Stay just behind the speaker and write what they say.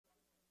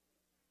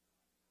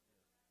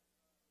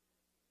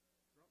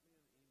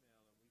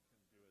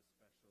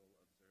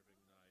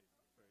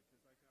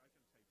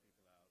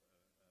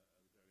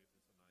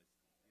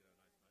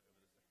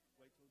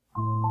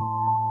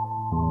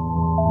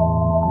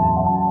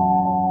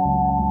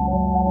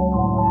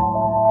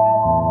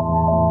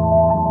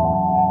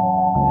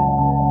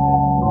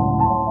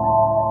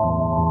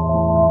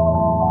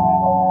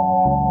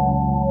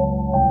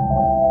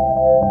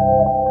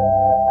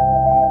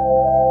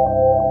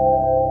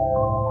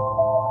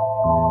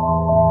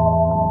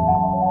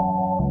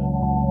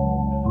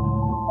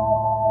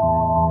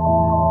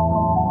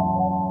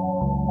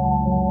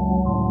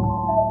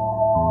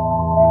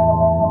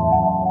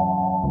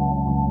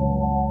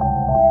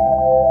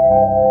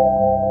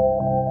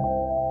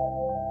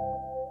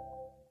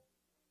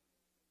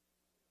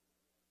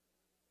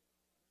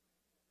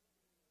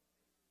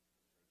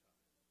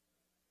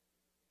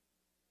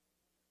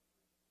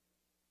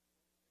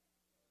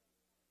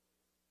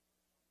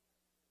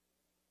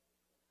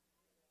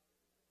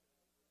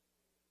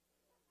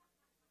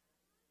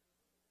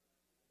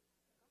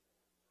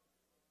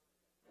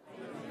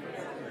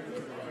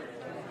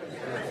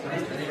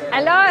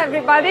Hello,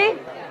 everybody. Is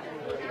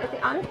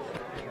it on?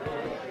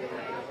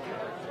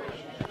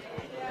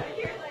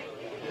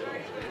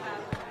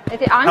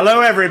 Is it on? Hello,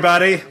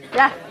 everybody.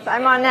 Yes,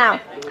 I'm on now.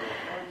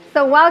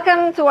 So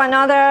welcome to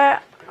another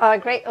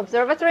great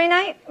observatory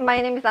night. My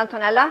name is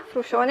Antonella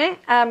Fruscione.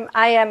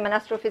 I am an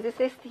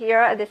astrophysicist here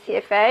at the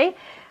CFA,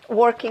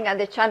 working at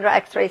the Chandra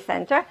X-ray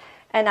Center.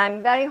 And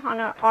I'm very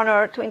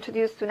honored to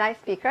introduce tonight's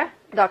speaker,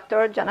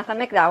 Dr. Jonathan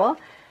McDowell,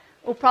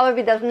 who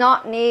probably does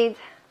not need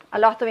a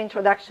lot of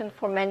introduction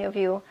for many of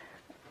you,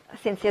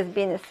 since he has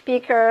been a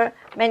speaker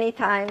many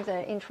times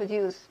and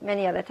introduced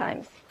many other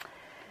times.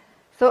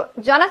 So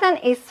Jonathan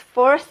is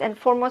first and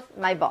foremost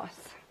my boss.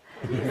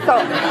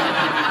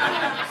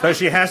 So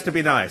she has to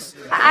be nice.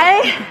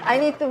 I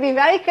need to be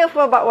very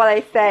careful about what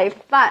I say,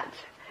 but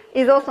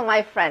he's also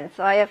my friend,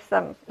 so I have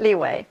some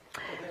leeway.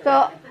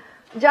 So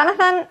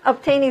Jonathan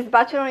obtained his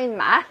bachelor in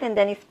math and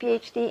then his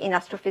PhD in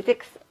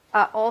astrophysics,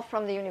 all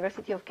from the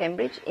University of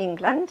Cambridge,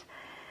 England.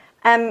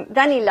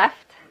 Then he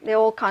left the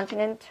old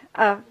continent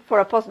for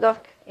a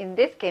postdoc in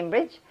this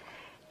Cambridge,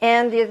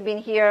 and he has been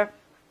here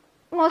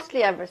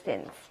mostly ever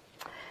since.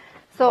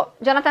 So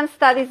Jonathan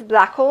studies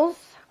black holes,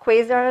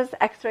 quasars,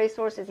 X-ray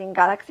sources in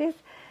galaxies,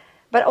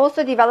 but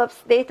also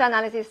develops data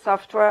analysis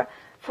software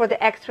for the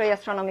X-ray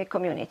astronomy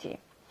community.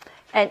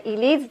 And he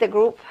leads the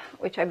group,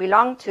 which I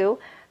belong to,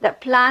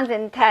 that plans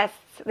and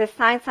tests the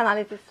science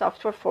analysis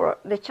software for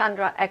the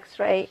Chandra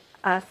X-ray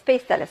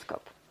Space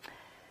Telescope.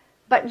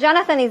 But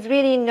Jonathan is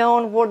really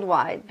known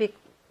worldwide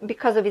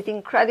because of his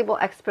incredible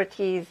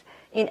expertise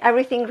in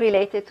everything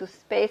related to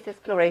space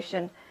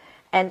exploration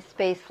and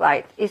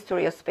spaceflight,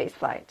 history of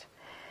spaceflight.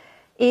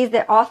 He is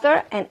the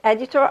author and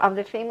editor of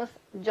the famous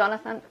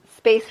Jonathan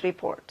Space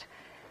Report,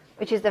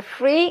 which is a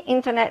free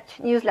internet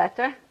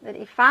newsletter that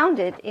he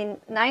founded in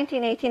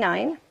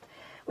 1989,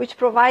 which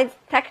provides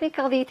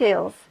technical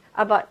details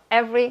about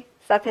every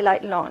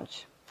satellite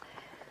launch.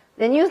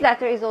 The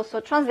newsletter is also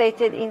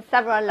translated in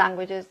several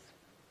languages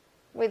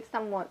with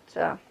somewhat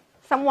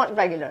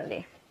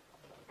regularly.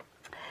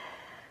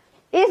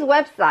 His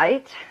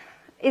website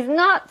is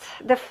not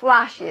the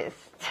flashiest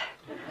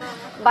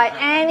by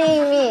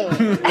any means.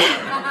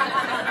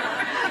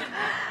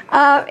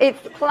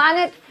 It's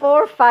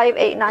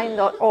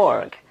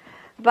planet4589.org,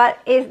 but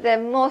is the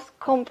most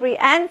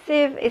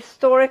comprehensive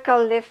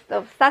historical list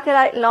of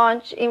satellite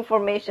launch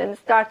information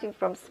starting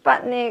from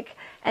Sputnik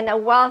and a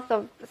wealth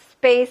of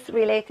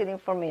space-related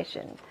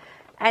information.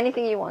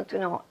 Anything you want to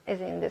know is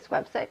in this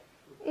website,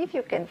 if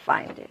you can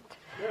find it.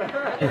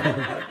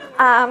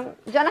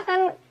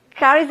 Jonathan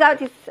carries out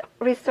his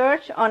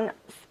research on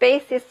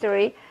space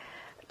history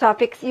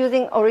topics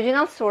using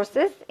original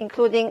sources,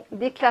 including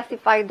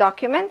declassified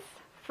documents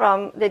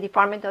from the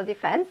Department of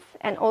Defense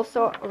and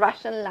also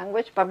Russian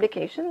language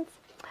publications.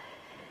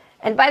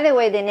 And by the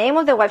way, the name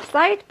of the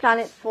website,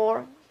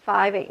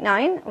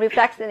 Planet4589,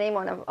 reflects the name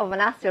of an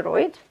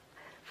asteroid,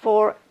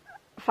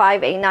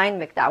 4589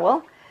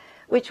 McDowell,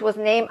 which was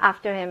named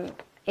after him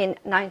in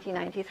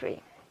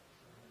 1993.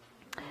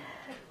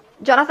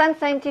 Jonathan's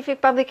scientific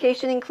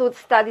publication includes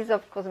studies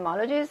of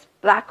cosmologies,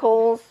 black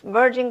holes,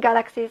 merging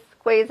galaxies,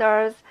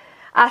 quasars,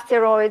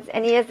 asteroids,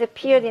 and he has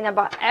appeared in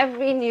about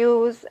every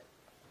news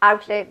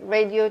outlet,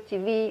 radio,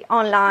 TV,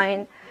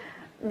 online,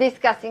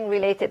 discussing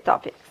related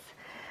topics.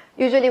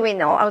 Usually we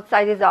know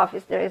outside his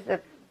office there is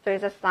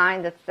a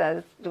sign that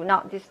says, "Do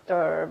not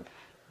disturb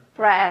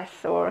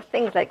press," or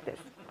things like this.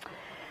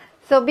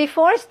 So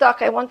before his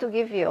talk, I want to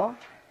give you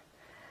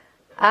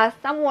a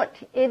somewhat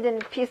hidden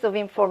piece of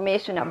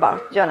information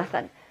about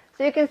Jonathan.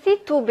 So you can see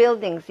two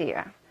buildings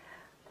here.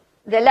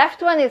 The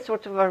left one is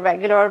sort of a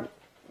regular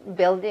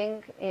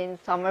building in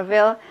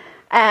Somerville,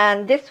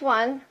 and this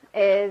one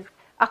is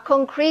a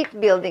concrete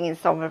building in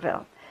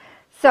Somerville.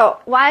 So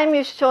why am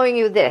I showing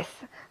you this?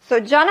 So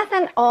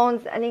Jonathan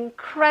owns an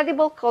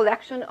incredible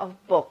collection of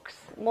books,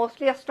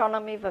 mostly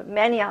astronomy, but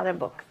many other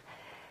books.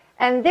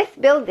 And this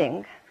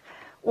building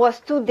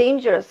was too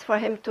dangerous for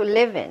him to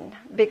live in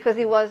because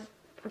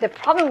the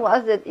problem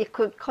was that it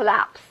could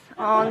collapse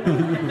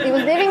He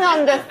was living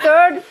on the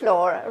third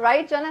floor,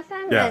 right,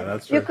 Jonathan? Yeah, and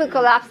that's you right. could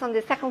collapse on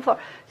the second floor.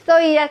 So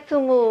he had to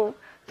move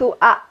to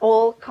an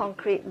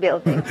all-concrete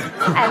building,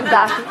 and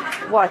that's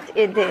what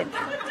he did.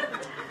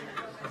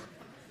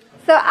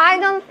 So I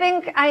don't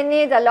think I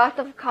need a lot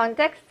of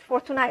context for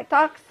tonight's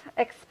talks,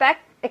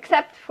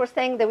 except for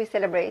saying that we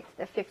celebrate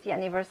the 50th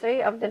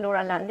anniversary of the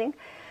lunar landing.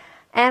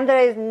 And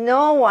there is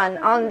no one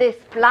on this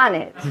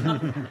planet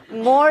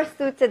more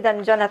suited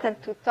than Jonathan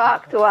to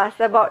talk to us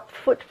about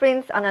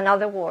footprints on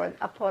another world,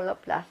 Apollo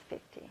plus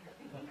 50.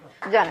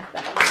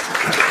 Jonathan.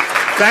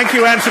 Thank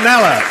you,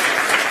 Antonella.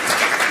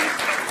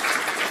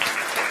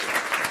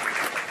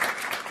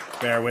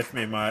 Bear with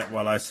me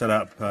while I set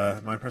up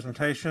my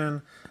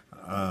presentation.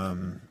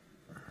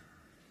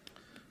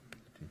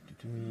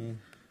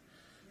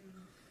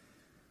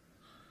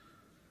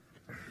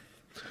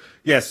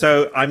 Yeah,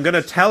 so I'm going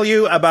to tell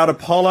you about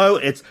Apollo.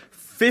 It's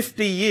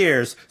 50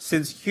 years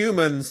since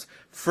humans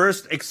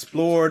first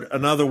explored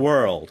another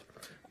world.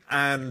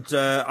 And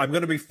I'm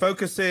going to be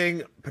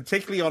focusing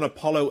particularly on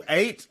Apollo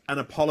 8 and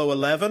Apollo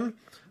 11,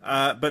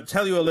 but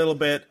tell you a little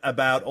bit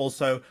about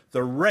also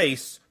the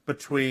race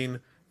between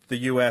the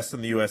US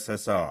and the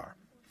USSR.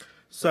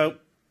 So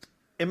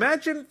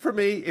imagine for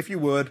me, if you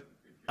would,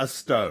 a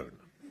stone.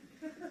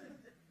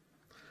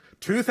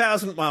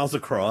 2,000 miles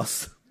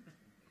across,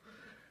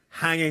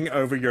 hanging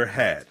over your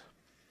head.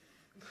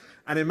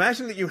 And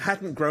imagine that you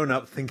hadn't grown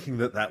up thinking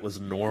that that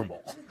was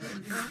normal.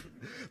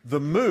 The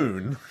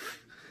moon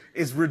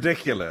is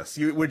ridiculous.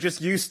 We're just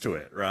used to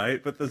it,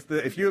 right? But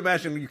if you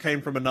imagine you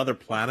came from another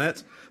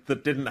planet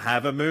that didn't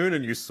have a moon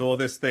and you saw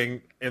this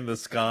thing in the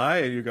sky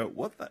and you go,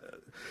 what the?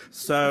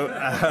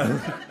 So,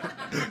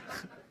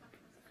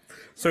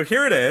 so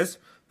here it is,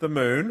 the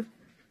moon.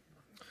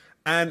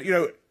 And,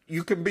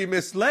 you can be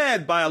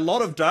misled by a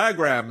lot of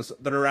diagrams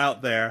that are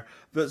out there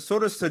that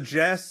sort of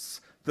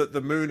suggests that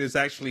the moon is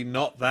actually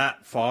not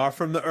that far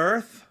from the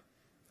Earth.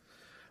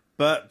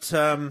 But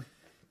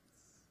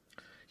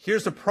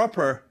here's a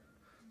proper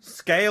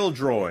scale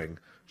drawing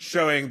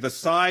showing the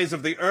size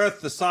of the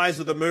Earth, the size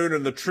of the moon,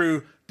 and the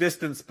true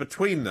distance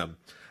between them.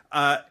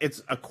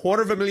 It's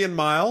 250,000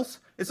 miles.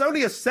 It's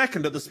only a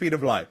second at the speed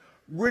of light.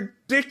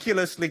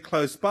 Ridiculously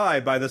close by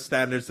the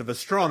standards of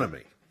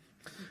astronomy.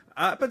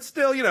 But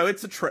still,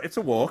 it's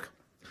a walk.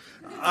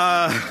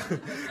 But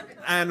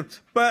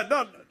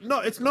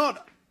it's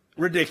not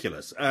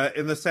ridiculous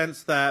in the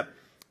sense that,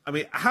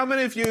 how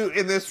many of you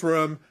in this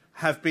room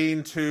have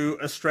been to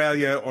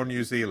Australia or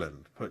New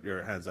Zealand? Put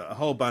your hands up. A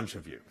whole bunch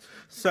of you.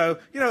 So,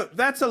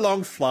 that's a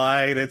long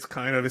flight. It's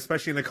kind of,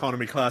 especially in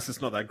economy class,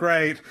 it's not that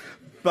great.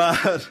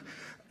 But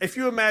if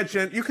you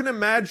can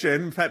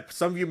imagine, in fact,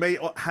 some of you may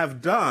have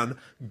done,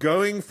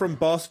 going from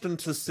Boston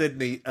to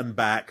Sydney and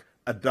back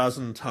a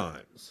dozen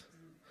times.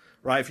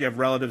 Right? If you have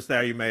relatives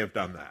there, you may have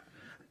done that.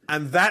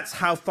 And that's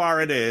how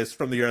far it is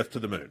from the Earth to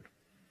the moon.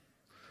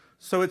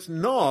 So it's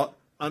not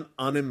an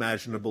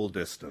unimaginable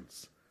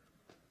distance.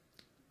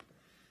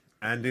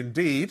 And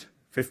indeed,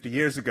 50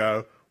 years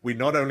ago, we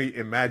not only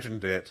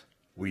imagined it,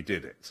 we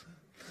did it.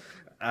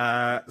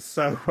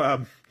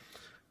 And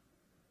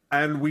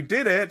we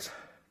did it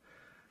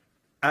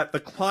at the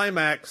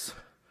climax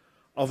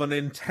of an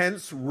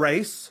intense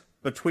race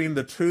between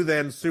the two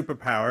then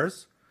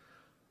superpowers,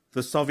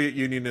 the Soviet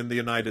Union and the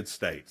United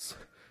States.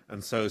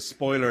 And so,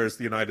 spoilers,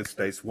 the United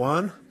States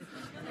won.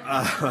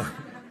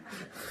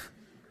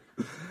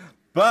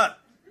 But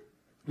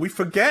we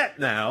forget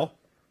now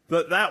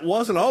that that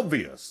wasn't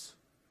obvious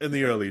in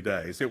the early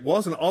days. It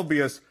wasn't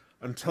obvious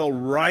until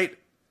right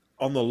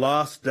on the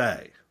last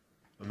day.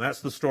 And that's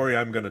the story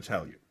I'm going to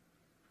tell you.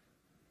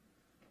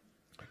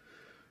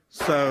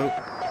 So,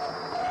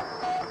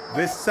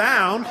 this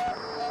sound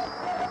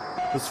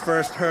was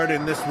first heard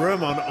in this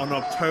room on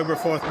October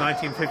 4th,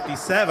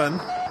 1957,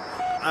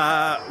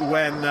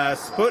 when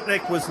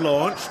Sputnik was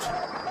launched.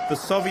 The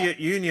Soviet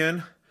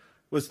Union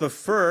was the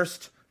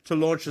first to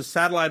launch a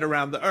satellite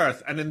around the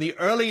Earth. And in the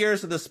early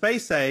years of the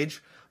space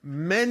age,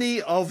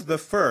 many of the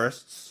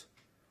firsts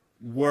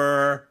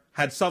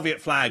had Soviet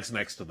flags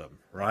next to them,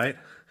 right?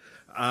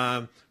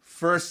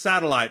 First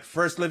satellite,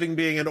 first living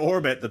being in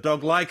orbit, the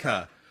dog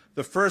Laika,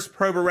 the first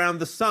probe around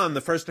the sun,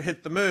 the first to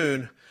hit the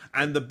moon,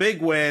 and the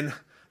big win,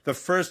 the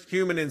first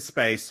human in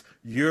space,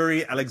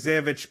 Yuri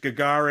Alexeyevich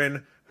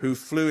Gagarin, who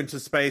flew into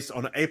space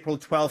on April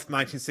 12th,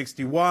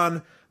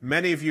 1961.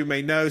 Many of you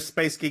may know,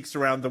 space geeks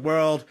around the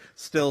world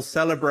still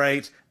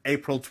celebrate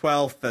April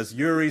 12th as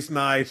Yuri's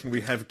night, and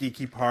we have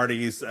geeky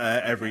parties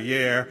every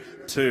year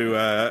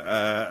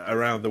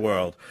around the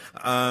world.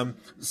 In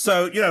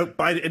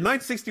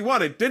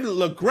 1961, it didn't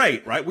look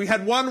great, right? We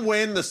had one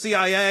win. The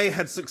CIA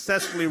had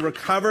successfully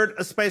recovered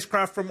a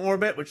spacecraft from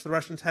orbit, which the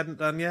Russians hadn't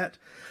done yet.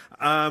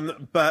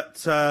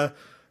 But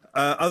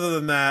other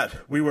than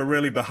that, we were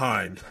really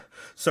behind.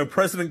 So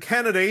President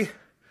Kennedy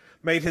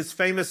made his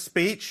famous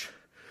speech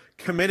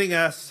committing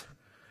us,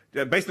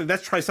 basically,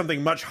 let's try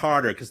something much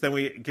harder because then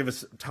we give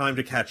us time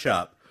to catch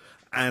up.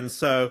 And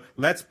so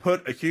let's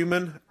put a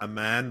man,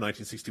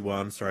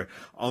 1961,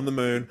 on the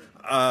moon,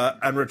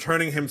 and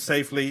returning him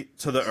safely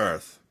to the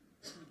Earth.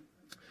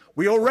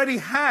 we already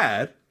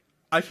had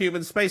a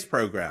human space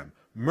program.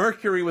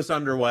 Mercury was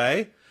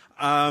underway,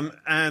 and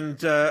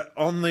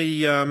on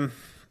the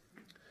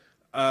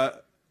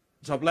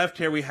top left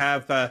here we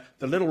have the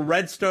little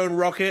Redstone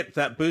rocket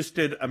that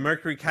boosted a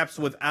Mercury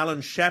capsule with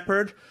Alan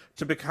Shepard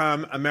to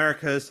become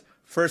America's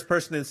first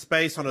person in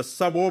space on a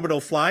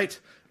suborbital flight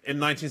in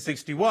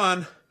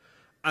 1961.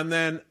 And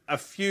then a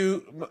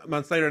few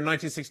months later, in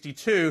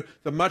 1962,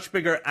 the much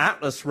bigger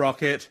Atlas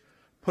rocket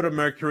put a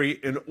Mercury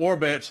in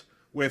orbit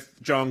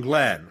with John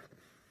Glenn.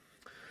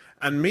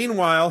 And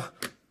meanwhile,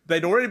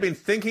 they'd already been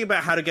thinking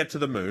about how to get to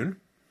the moon.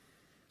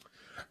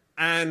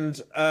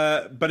 And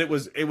but it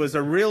was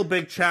a real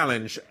big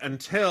challenge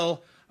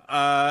until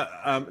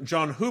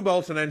John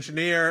Houbolt, an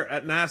engineer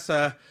at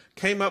NASA,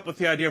 came up with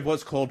the idea of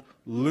what's called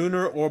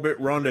lunar orbit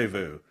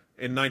rendezvous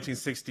in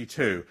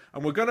 1962.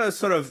 And we're going to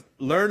sort of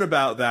learn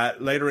about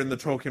that later in the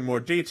talk in more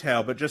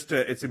detail, but just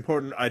it's an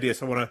important idea,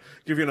 so I want to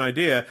give you an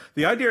idea.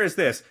 The idea is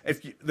this: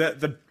 if you,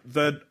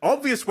 the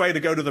obvious way to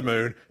go to the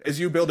moon is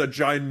you build a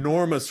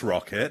ginormous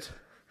rocket,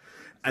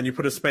 and you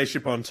put a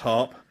spaceship on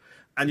top,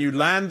 and you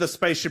land the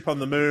spaceship on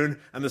the moon,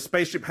 and the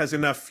spaceship has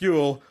enough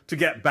fuel to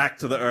get back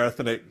to the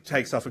Earth, and it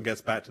takes off and gets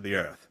back to the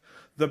Earth.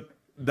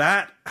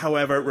 That,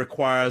 however,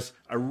 requires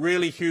a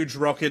really huge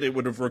rocket. It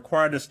would have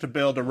required us to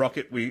build a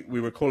rocket we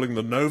were calling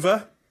the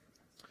Nova.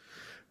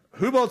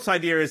 Houbolt's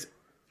idea is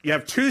you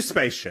have two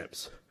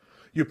spaceships.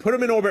 You put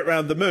them in orbit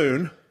around the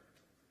moon,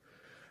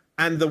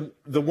 and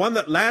the one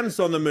that lands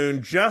on the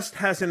moon just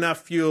has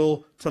enough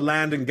fuel to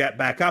land and get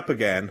back up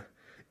again.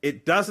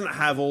 It doesn't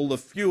have all the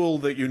fuel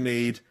that you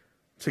need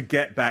to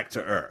get back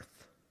to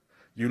Earth.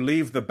 You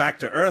leave the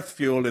back-to-Earth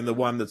fuel in the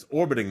one that's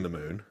orbiting the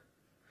moon,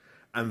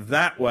 and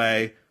that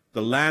way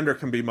the lander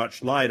can be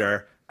much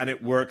lighter, and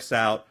it works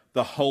out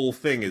the whole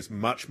thing is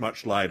much,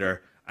 much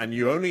lighter, and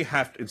you only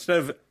have to, instead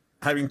of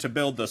having to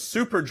build the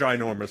super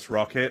ginormous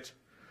rocket,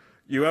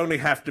 you only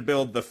have to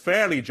build the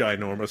fairly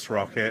ginormous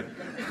rocket,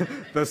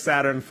 the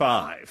Saturn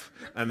V,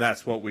 and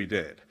that's what we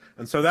did.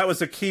 And so that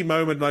was a key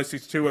moment in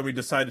 1962 when we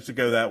decided to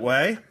go that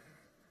way.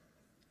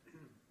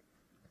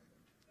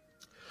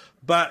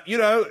 But, you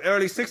know,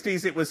 early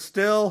 60s, it was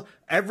still,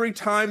 every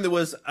time there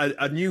was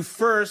a new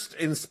first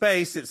in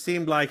space, it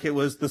seemed like it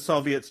was the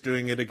Soviets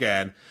doing it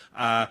again.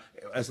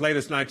 As late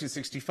as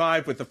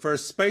 1965 with the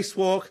first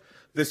spacewalk,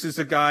 this is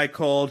a guy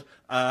called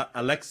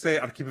Alexei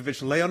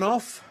Arkhipevich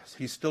Leonov.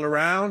 He's still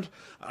around.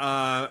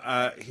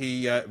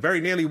 He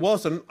very nearly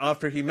wasn't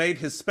after he made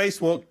his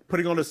spacewalk,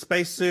 putting on a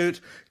spacesuit,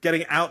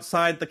 getting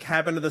outside the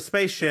cabin of the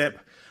spaceship.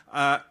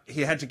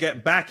 He had to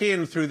get back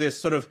in through this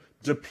sort of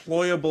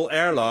deployable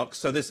airlock.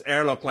 So this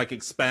airlock like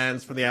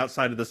expands from the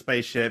outside of the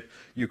spaceship.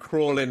 You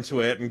crawl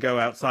into it and go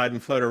outside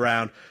and float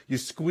around. You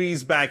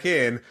squeeze back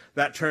in.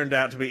 That turned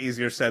out to be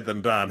easier said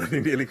than done.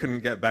 He nearly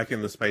couldn't get back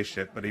in the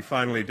spaceship, but he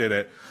finally did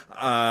it.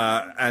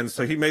 And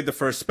so he made the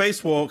first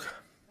spacewalk.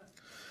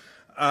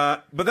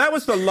 But that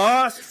was the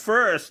last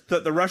first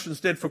that the Russians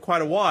did for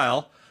quite a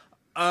while.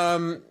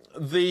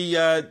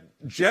 The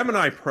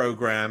Gemini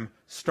program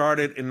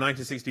started in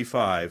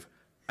 1965,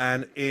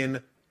 and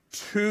in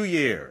 2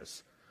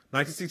 years,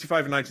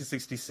 1965 and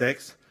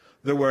 1966,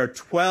 there were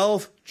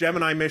 12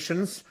 Gemini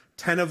missions,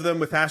 10 of them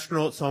with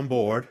astronauts on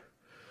board.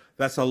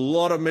 That's a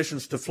lot of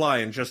missions to fly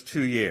in just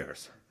 2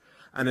 years.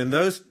 And in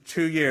those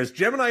 2 years,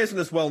 Gemini isn't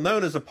as well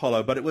known as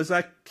Apollo, but it was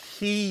a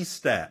key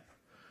step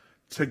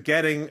to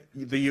getting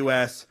the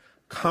US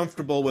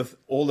comfortable with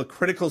all the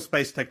critical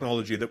space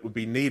technology that would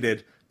be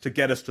needed to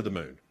get us to the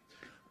moon.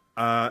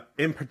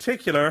 In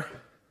particular,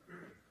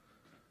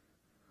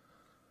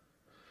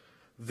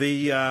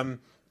 the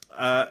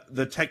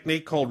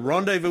technique called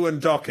rendezvous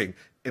and docking.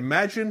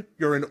 Imagine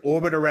you're in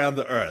orbit around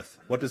the Earth.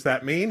 What does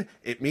that mean?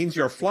 It means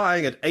you're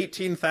flying at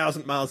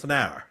 18,000 miles an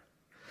hour.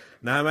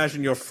 Now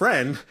imagine your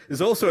friend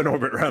is also in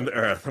orbit around the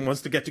Earth and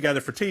wants to get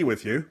together for tea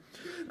with you.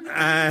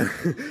 And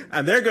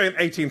they're going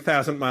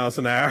 18,000 miles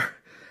an hour.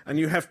 And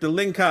you have to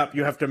link up.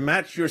 You have to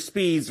match your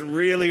speeds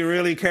really,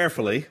 really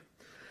carefully.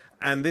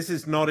 And this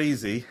is not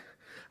easy.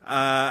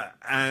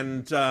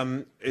 It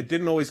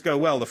didn't always go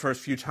well the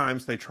first few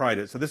times they tried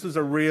it. So this was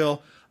a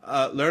real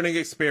learning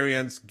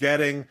experience,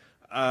 getting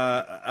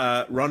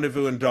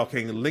rendezvous and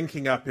docking,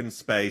 linking up in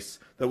space,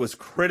 that was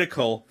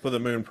critical for the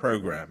moon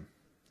program.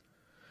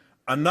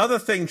 Another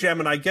thing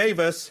Gemini gave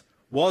us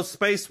was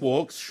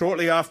spacewalks.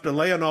 Shortly after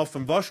Leonov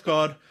and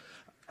Voskhod,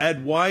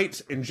 Ed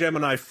White in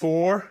Gemini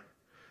 4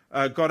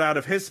 got out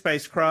of his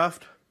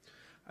spacecraft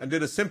and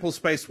did a simple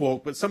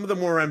spacewalk, but some of the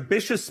more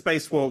ambitious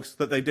spacewalks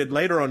that they did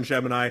later on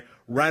Gemini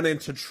ran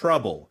into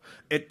trouble.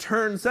 It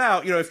turns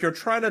out, you know, if you're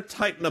trying to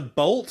tighten a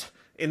bolt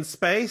in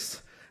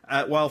space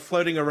while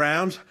floating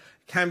around, it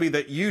can be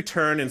that you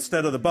turn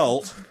instead of the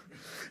bolt.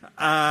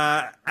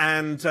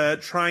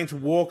 Trying to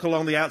walk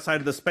along the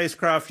outside of the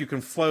spacecraft, you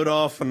can float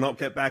off and not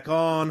get back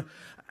on.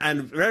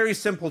 And very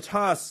simple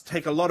tasks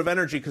take a lot of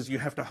energy because you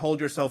have to hold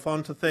yourself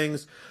onto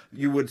things.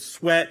 You would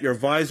sweat, your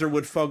visor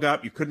would fog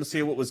up, you couldn't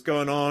see what was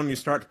going on, you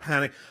start to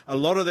panic. A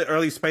lot of the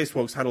early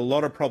spacewalks had a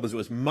lot of problems. It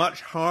was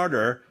much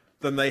harder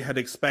than they had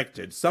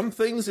expected. Some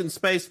things in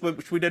space,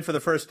 which we did for the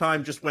first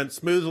time, just went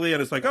smoothly,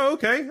 and it's like, oh,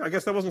 okay, I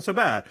guess that wasn't so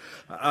bad.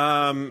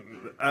 I mean,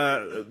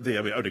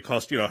 it only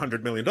cost,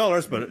 $100 million,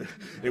 but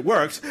it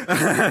worked.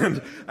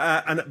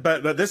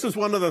 But this was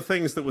one of the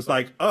things that was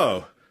like,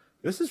 oh,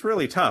 this is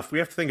really tough. We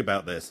have to think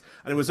about this.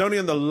 And it was only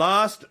in the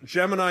last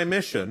Gemini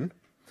mission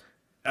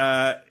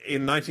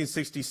in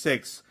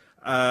 1966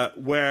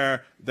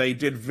 where they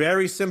did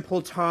very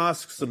simple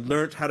tasks and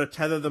learned how to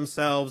tether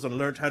themselves and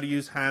learned how to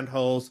use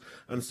handholds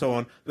and so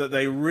on, that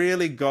they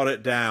really got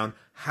it down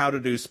how to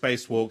do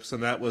spacewalks.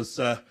 And that was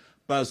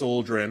Buzz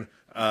Aldrin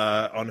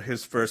on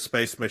his first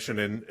space mission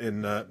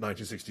in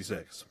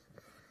 1966.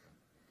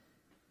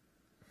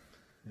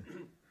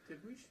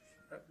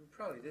 We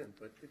probably didn't,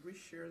 but did we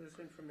share this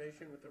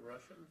information with the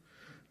Russians?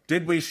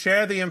 Did we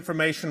share the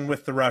information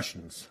with the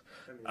Russians?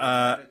 I mean,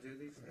 how to do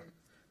these things?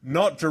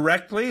 Not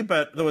directly,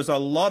 but there was a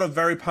lot of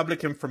very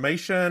public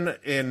information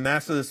in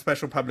NASA's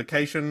special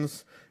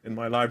publications. In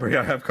my library,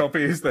 I have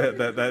copies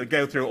that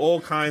go through all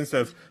kinds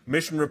of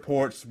mission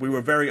reports. We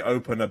were very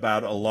open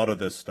about a lot of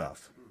this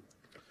stuff.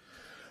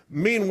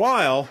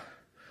 Meanwhile,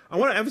 I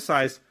want to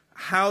emphasize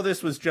how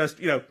this was just,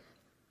 you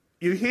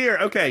hear,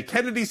 okay,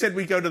 Kennedy said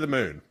we go to the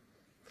moon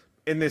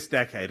in this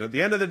decade. At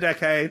the end of the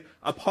decade,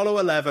 Apollo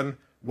 11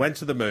 went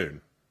to the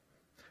moon.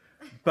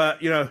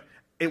 But,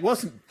 it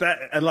wasn't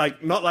that,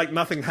 not like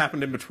nothing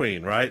happened in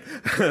between, right?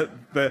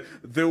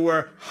 There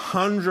were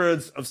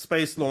hundreds of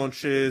space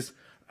launches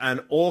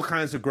and all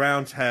kinds of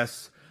ground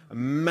tests, a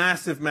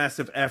massive,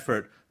 massive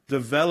effort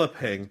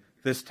developing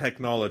this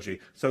technology.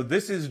 So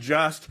this is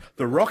just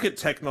the rocket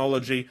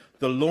technology,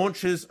 the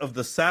launches of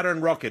the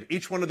Saturn rocket.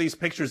 Each one of these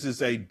pictures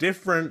is a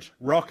different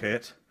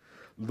rocket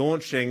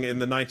launching in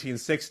the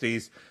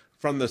 1960s,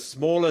 from the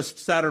smallest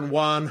Saturn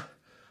 1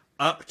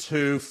 up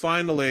to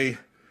finally,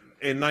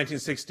 in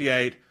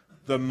 1968,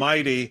 the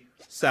mighty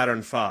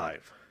Saturn V.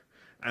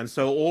 And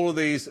so all of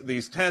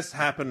these tests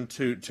happened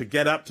to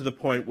get up to the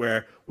point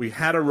where we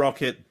had a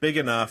rocket big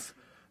enough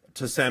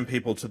to send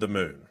people to the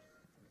moon.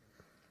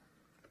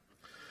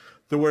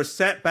 There were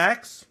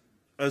setbacks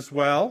as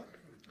well,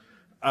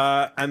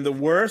 and the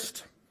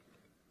worst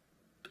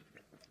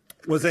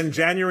was in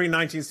January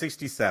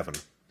 1967.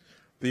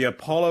 The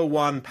Apollo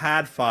 1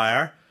 pad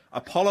fire.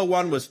 Apollo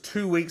 1 was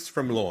 2 weeks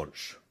from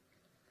launch.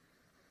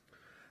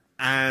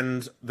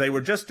 And they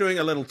were just doing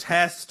a little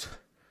test,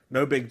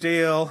 no big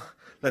deal.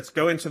 Let's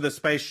go into the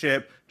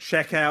spaceship,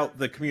 check out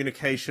the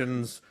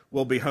communications,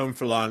 we'll be home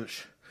for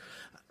lunch.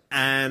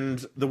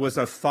 And there was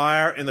a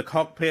fire in the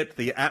cockpit.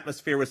 The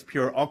atmosphere was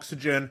pure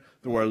oxygen.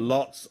 There were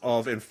lots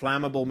of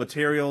inflammable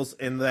materials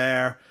in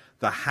there.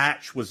 The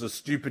hatch was a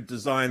stupid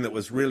design that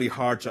was really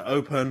hard to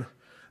open.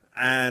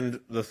 And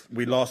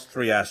we lost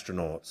 3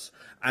 astronauts.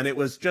 And it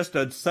was just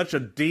such a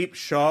deep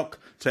shock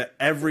to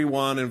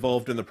everyone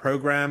involved in the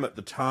program at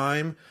the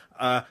time,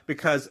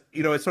 because,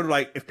 it's sort of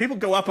like, if people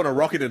go up on a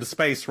rocket into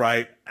space,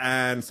 right,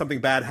 and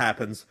something bad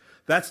happens,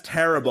 that's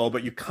terrible,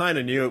 but you kind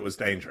of knew it was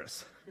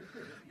dangerous.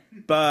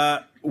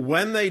 But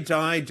when they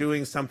die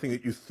doing something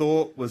that you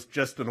thought was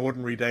just an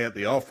ordinary day at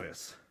the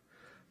office,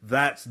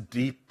 that's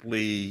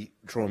deeply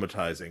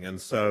traumatizing. And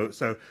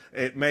so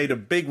it made a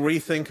big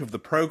rethink of the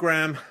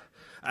program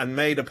and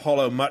made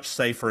Apollo much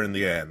safer in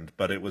the end,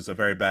 but it was a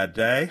very bad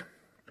day.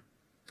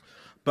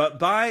 But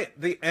by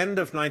the end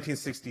of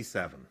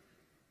 1967,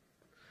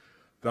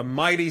 the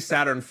mighty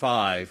Saturn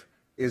V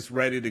is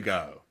ready to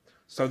go.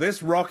 So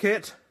this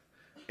rocket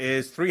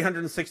is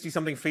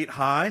 360-something feet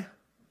high,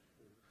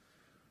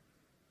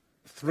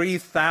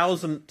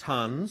 3,000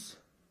 tons.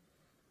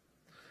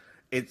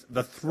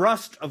 The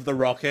thrust of the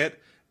rocket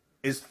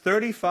is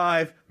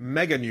 35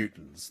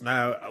 meganewtons.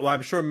 Now,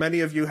 I'm sure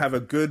many of you have a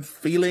good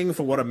feeling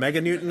for what a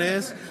meganewton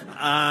is.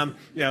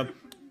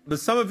 But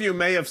some of you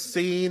may have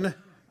seen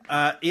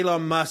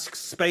Elon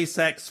Musk's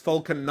SpaceX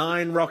Falcon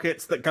 9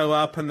 rockets that go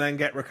up and then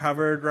get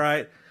recovered,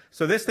 right?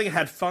 So this thing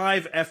had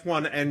 5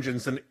 F1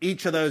 engines, and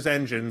each of those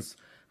engines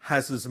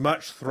has as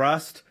much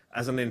thrust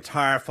as an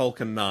entire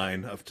Falcon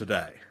 9 of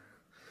today.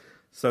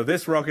 So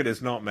this rocket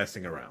is not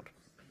messing around.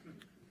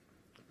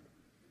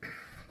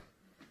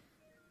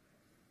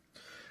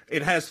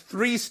 It has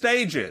 3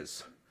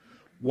 stages.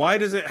 Why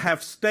does it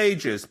have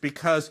stages?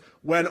 Because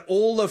when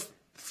all the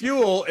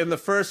fuel in the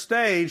first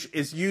stage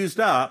is used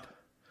up,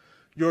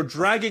 you're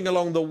dragging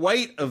along the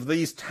weight of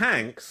these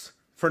tanks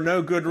for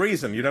no good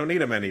reason. You don't need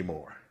them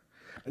anymore.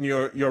 And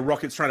your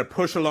rocket's trying to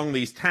push along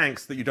these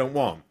tanks that you don't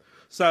want.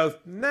 So,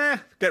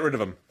 get rid of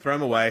them. Throw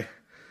them away.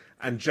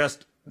 And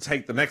just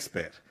take the next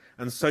bit.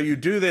 And so you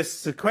do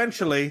this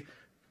sequentially,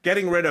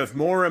 getting rid of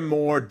more and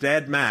more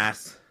dead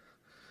mass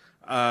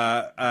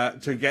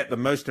to get the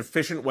most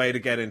efficient way to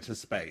get into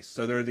space.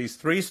 So there are these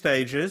 3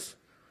 stages.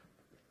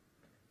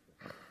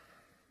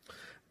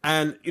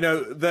 And,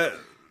 the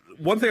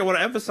one thing I want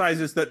to emphasize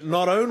is that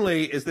not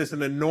only is this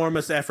an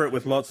enormous effort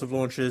with lots of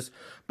launches,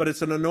 but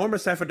it's an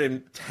enormous effort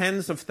in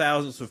tens of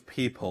thousands of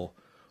people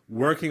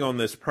working on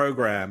this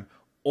program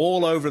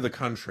all over the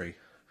country.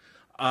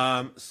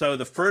 So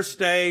the first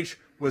stage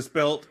was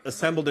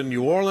assembled in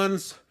New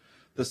Orleans.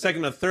 The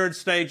second and third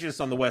stages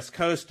on the West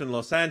Coast in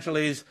Los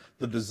Angeles.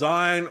 The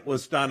design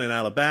was done in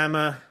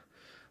Alabama,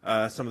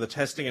 some of the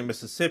testing in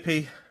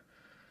Mississippi.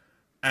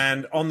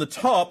 And on the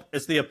top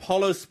is the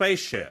Apollo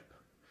spaceship.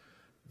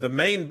 The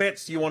main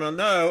bits you want to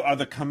know are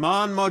the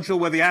command module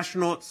where the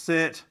astronauts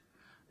sit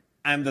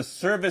and the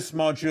service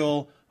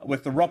module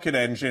with the rocket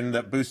engine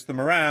that boosts them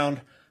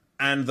around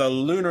and the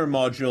lunar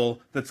module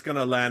that's going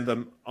to land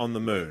them on the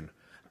moon.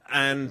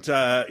 And,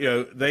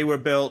 they were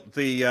built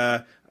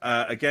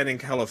again in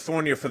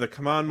California for the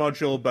command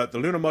module, but the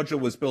lunar module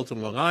was built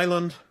on Long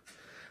Island,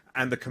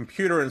 and the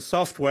computer and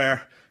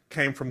software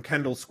came from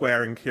Kendall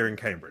Square here in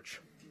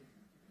Cambridge.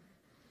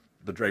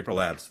 The Draper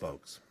Labs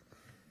folks.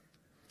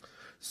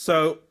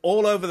 So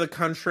all over the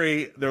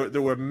country,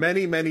 there were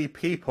many, many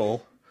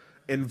people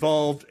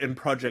involved in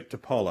Project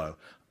Apollo.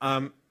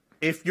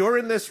 If you're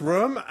in this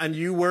room and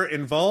you were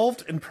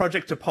involved in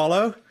Project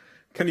Apollo,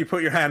 can you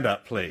put your hand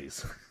up,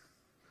 please?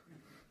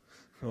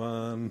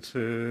 1,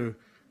 2,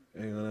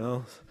 anyone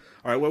else?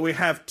 All right, well, we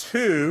have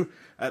 2,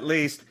 at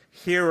least,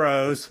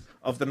 heroes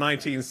of the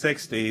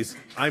 1960s.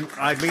 I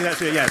mean that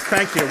to you. Yes,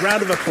 thank you.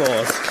 Round of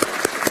applause.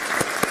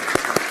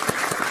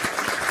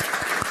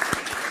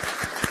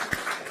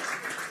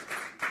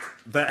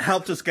 That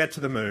helped us get to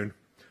the moon.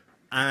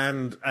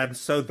 And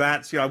so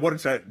that's, I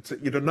wanted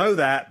you to know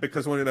that,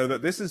 because I want you to know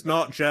that this is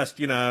not just,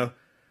 a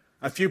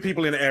few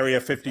people in Area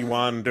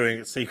 51 doing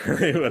it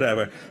secretly or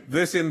whatever.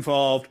 This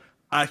involved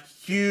a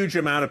huge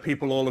amount of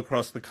people all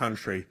across the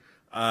country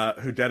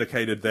who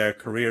dedicated their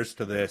careers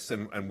to this,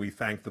 and we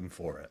thank them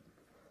for it.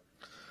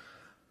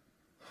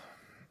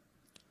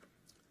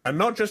 And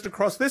not just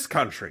across this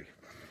country.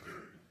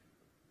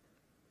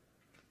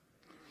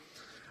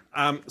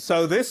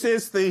 So this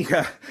is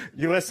the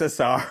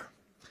USSR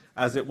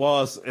as it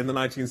was in the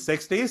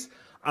 1960s,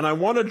 and I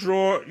want to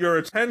draw your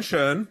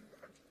attention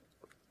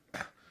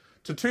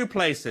to 2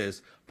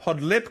 places.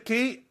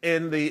 Podlipki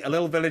in a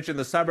little village in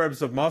the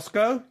suburbs of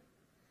Moscow,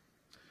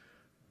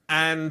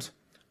 and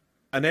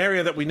an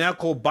area that we now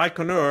call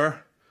Baikonur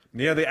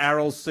near the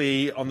Aral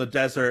Sea on the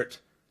desert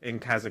in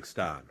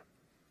Kazakhstan.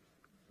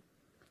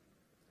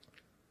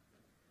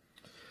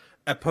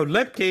 At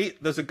Podlipki,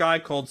 there's a guy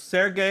called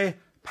Sergei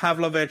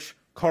Pavlovich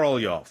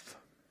Korolyov,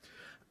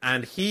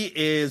 and he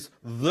is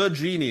the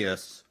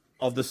genius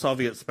of the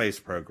Soviet space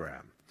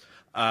program.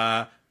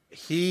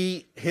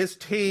 His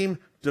team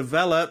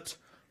developed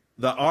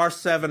the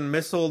R-7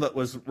 missile that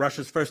was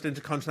Russia's first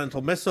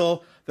intercontinental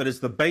missile, that is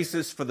the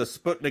basis for the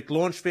Sputnik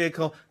launch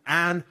vehicle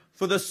and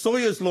for the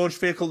Soyuz launch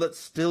vehicle that's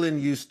still in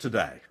use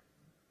today.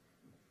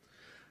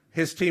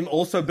 His team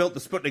also built the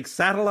Sputnik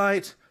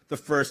satellite, the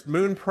first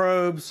moon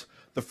probes,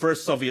 the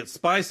first Soviet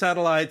spy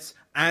satellites,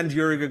 and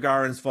Yuri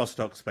Gagarin's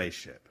Vostok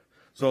spaceship.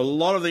 So a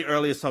lot of the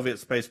earliest Soviet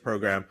space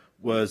program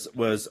was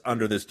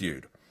under this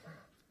dude.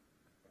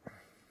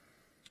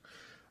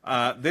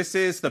 This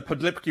is the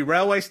Podlipki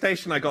railway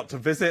station. I got to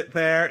visit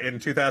there in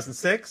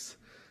 2006.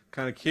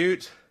 Kind of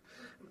cute.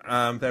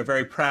 They're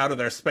very proud of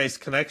their space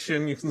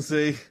connection, you can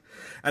see.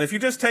 And if you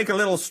just take a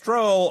little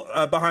stroll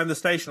behind the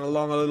station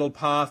along a little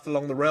path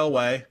along the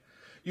railway,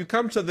 you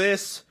come to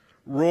this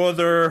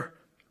rather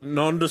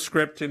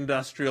nondescript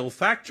industrial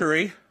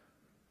factory,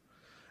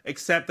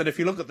 except that if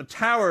you look at the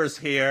towers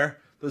here,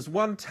 there's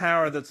one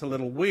tower that's a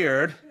little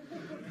weird,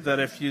 that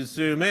if you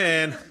zoom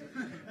in,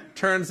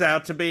 turns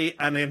out to be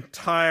an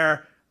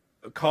entire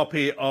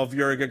copy of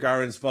Yuri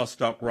Gagarin's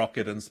Vostok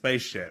rocket and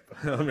spaceship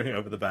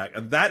over the back.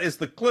 And that is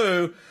the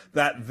clue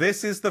that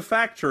this is the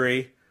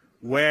factory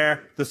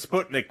where the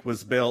Sputnik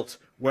was built,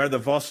 where the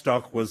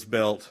Vostok was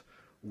built,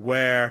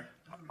 where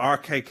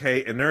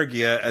RKK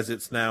Energia, as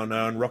it's now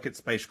known, Rocket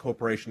Space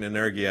Corporation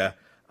Energia,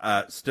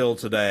 still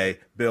today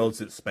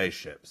builds its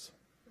spaceships.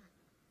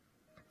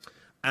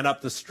 And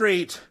up the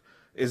street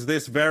is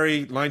this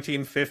very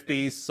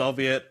 1950s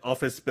Soviet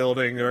office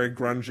building, very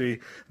grungy,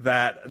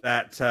 that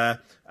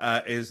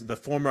is the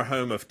former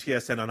home of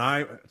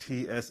TSNI-MASH,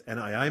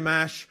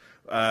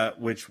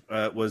 which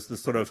was the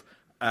sort of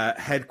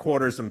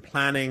headquarters and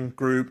planning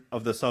group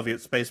of the Soviet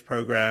space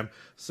program.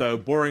 So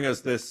boring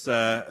as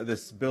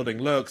this building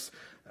looks,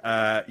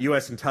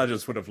 U.S.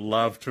 intelligence would have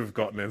loved to have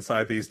gotten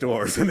inside these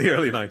doors in the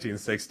early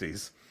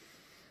 1960s.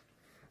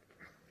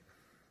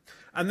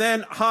 And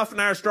then half an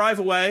hour's drive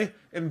away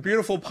in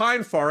beautiful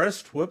pine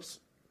forest, is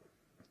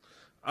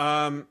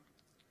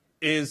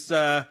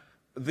the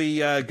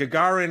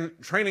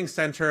Gagarin Training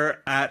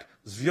Center at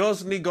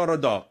Zvyozhny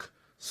Gorodok,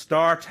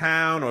 Star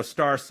Town or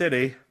Star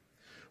City,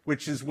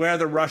 which is where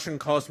the Russian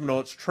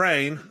cosmonauts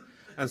train.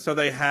 And so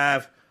they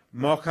have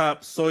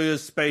mock-up Soyuz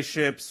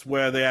spaceships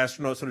where the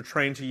astronauts sort of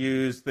train to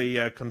use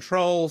the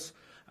controls,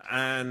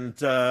 and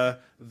the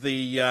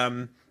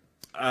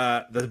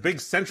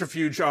big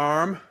centrifuge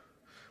arm,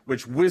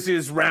 which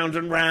whizzes round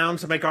and round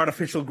to make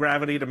artificial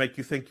gravity to make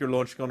you think you're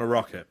launching on a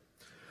rocket.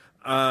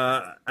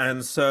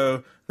 And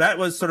so that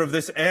was sort of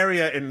this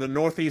area in the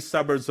northeast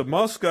suburbs of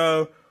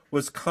Moscow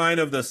was kind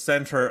of the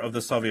center of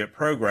the Soviet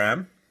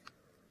program.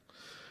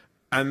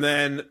 And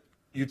then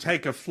you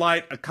take a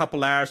flight a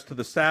couple hours to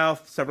the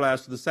south, several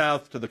hours to the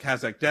south, to the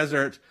Kazakh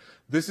desert.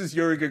 This is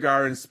Yuri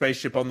Gagarin's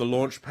spaceship on the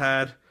launch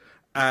pad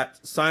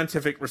at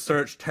Scientific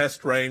Research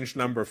Test Range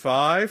number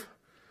 5.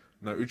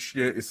 Polygon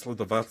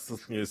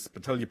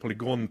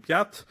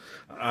 5,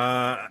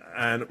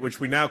 and which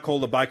we now call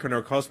the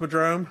Baikonur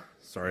Cosmodrome.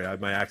 Sorry,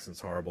 my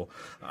accent's horrible.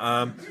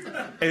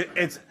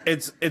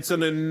 It's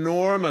an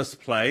enormous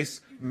place.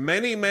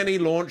 Many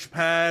launch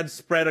pads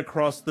spread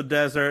across the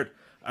desert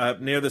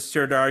near the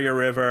Sirdarya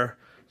River.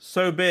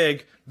 So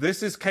big,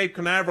 this is Cape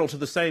Canaveral to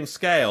the same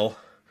scale,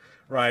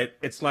 right?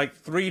 It's like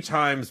 3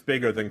 times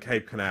bigger than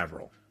Cape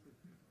Canaveral.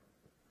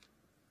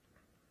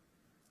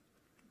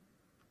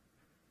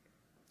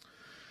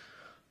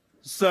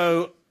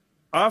 So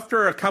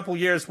after a couple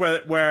years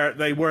where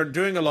they weren't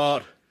doing a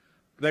lot,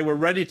 they were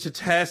ready to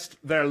test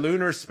their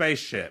lunar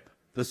spaceship,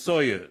 the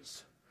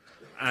Soyuz.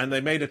 And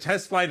they made a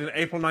test flight in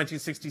April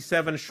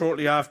 1967,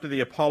 shortly after the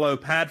Apollo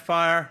pad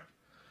fire.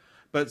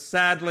 But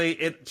sadly,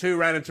 it too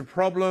ran into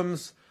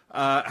problems,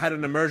 had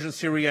an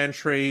emergency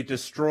re-entry,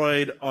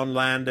 destroyed on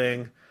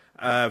landing.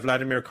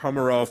 Vladimir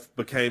Komarov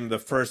became the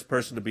first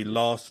person to be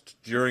lost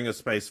during a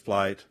space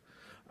flight.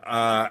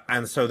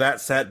 And so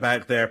that set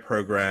back their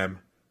program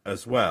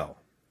as well.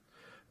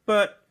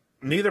 But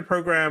neither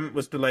program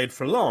was delayed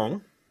for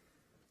long.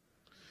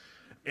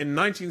 In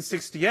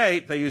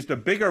 1968, they used a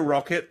bigger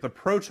rocket, the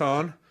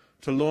Proton,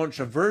 to launch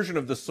a version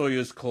of the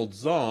Soyuz called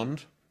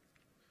Zond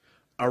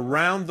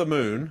around the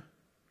moon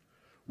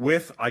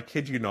with, I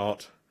kid you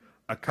not,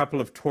 a couple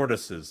of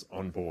tortoises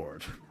on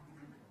board.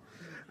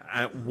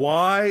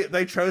 Why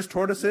they chose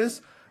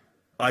tortoises,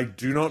 I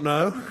do not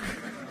know.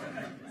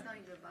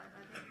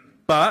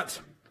 But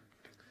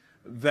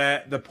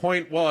the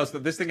point was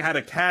that this thing had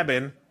a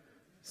cabin.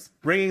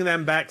 Bringing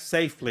them back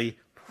safely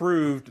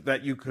proved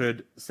that you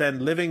could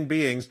send living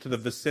beings to the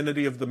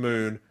vicinity of the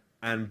moon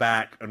and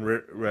back and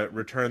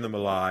return them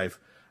alive.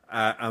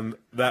 And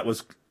that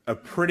was a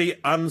pretty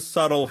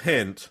unsubtle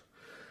hint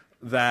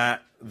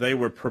that they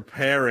were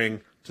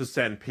preparing to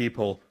send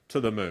people to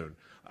the moon.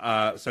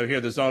 So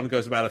here the Zond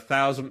goes about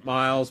 1,000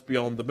 miles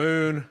beyond the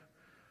moon,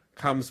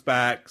 comes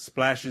back,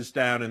 splashes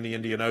down in the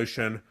Indian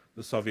Ocean.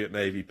 The Soviet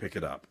Navy pick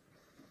it up.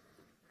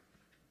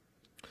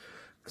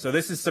 So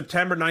this is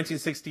September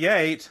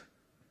 1968.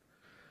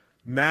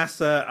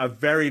 NASA are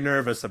very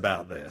nervous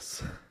about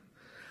this.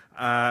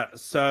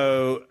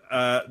 So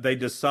they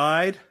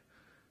decide,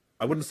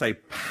 I wouldn't say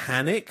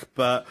panic,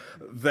 but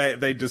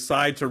they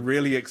decide to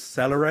really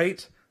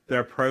accelerate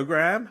their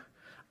program.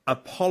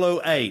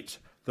 Apollo 8,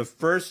 the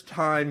first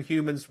time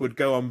humans would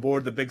go on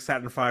board the big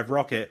Saturn V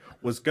rocket,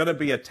 was going to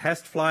be a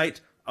test flight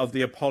of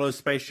the Apollo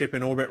spaceship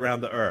in orbit around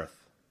the Earth.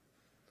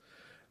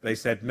 They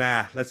said,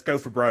 nah, let's go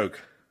for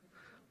broke.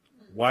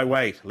 Why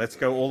wait? Let's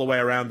go all the way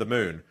around the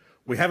moon.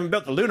 We haven't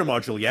built the lunar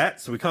module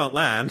yet, so we can't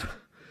land,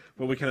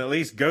 but we can at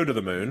least go to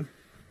the moon.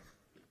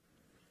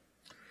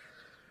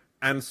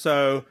 And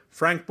so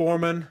Frank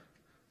Borman,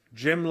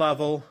 Jim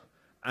Lovell,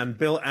 and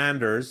Bill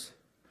Anders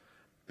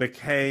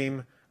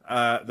became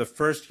the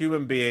first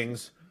human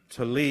beings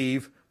to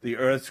leave the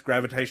Earth's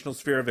gravitational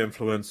sphere of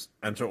influence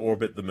and to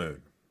orbit the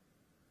moon.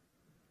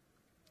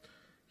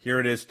 Here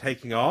it is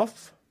taking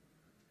off.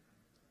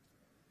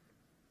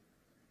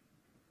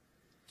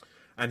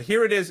 And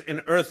here it is in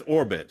Earth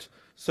orbit.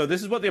 So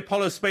this is what the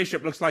Apollo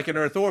spaceship looks like in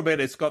Earth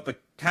orbit. It's got the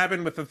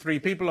cabin with the 3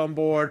 people on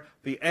board,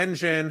 the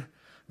engine.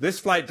 This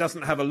flight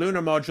doesn't have a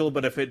lunar module,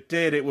 but if it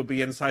did, it would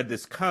be inside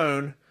this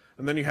cone.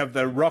 And then you have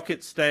the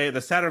rocket stage,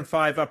 the Saturn V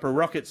upper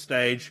rocket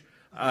stage,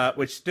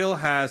 which still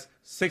has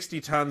 60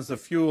 tons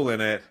of fuel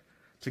in it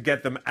to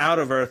get them out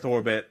of Earth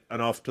orbit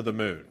and off to the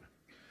moon.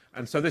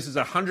 And so this is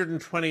a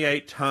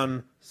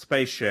 128-ton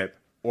spaceship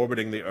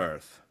orbiting the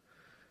Earth.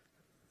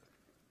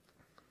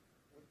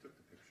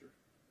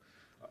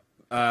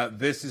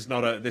 This is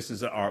not this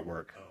is an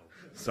artwork. Oh.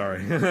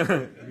 Sorry.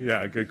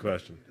 Yeah, good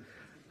question.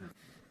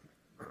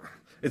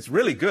 It's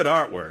really good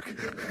artwork.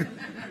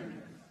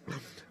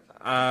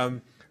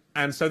 And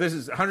so this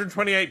is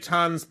 128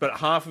 tons, but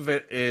half of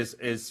it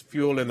is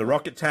fuel in the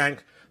rocket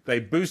tank.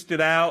 They boost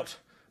it out.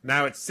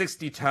 Now it's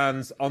 60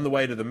 tons on the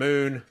way to the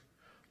moon,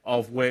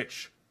 of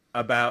which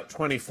about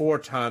 24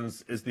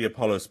 tons is the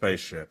Apollo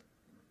spaceship.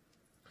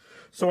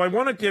 So I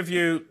want to give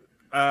you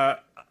a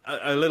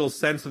little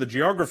sense of the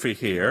geography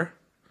here.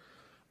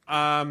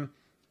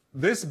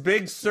 This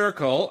big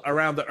circle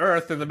around the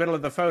Earth in the middle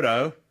of the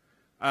photo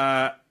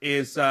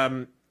is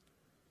 1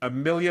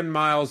 million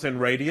miles in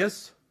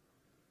radius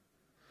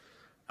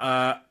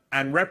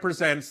and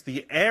represents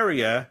the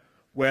area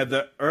where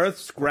the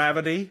Earth's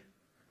gravity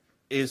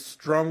is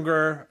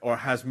stronger or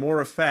has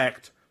more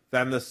effect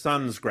than the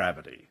sun's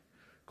gravity.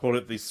 Call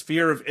it the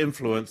sphere of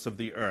influence of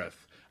the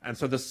Earth. And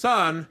so the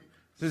sun,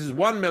 this is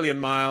 1 million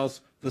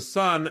miles, the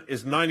sun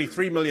is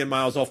 93 million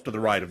miles off to the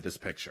right of this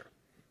picture.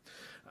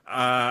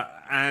 But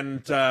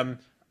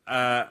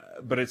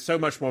it's so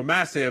much more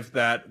massive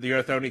that the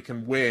Earth only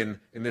can win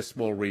in this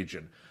small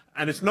region.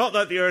 And it's not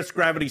that the Earth's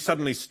gravity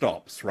suddenly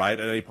stops, right,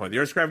 at any point. The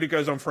Earth's gravity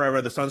goes on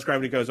forever, the sun's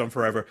gravity goes on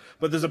forever,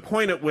 but there's a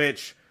point at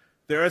which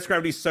the Earth's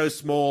gravity is so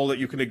small that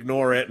you can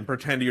ignore it and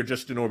pretend you're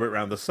just in orbit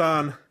around the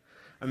sun.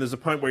 And there's a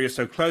point where you're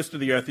so close to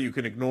the Earth that you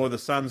can ignore the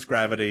sun's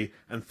gravity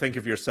and think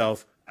of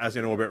yourself as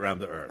in orbit around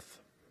the Earth.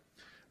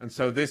 And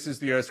so this is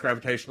the Earth's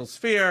gravitational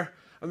sphere.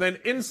 And then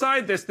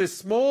inside this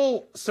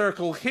small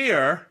circle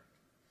here,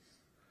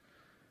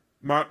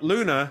 marked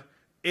Luna,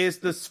 is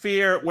the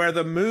sphere where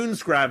the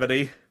moon's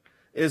gravity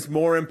is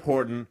more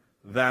important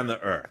than the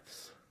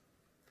Earth's.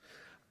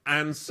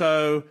 And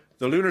so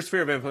the lunar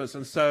sphere of influence.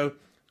 And so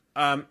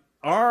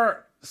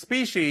our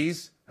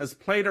species has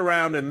played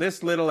around in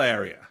this little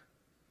area.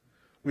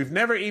 We've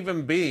never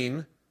even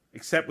been,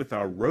 except with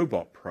our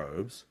robot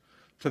probes,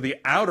 to the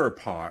outer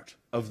part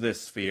of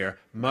this sphere,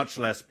 much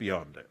less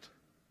beyond it.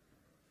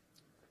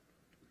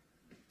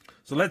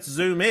 So let's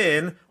zoom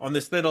in on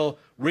this little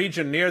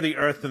region near the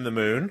Earth and the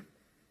Moon.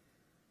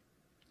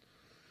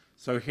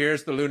 So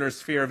here's the lunar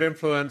sphere of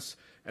influence,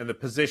 and the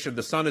position,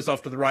 the sun is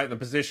off to the right, and the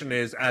position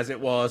is as it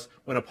was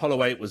when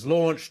Apollo 8 was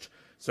launched.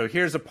 So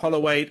here's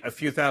Apollo 8, a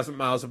few thousand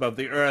miles above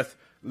the Earth.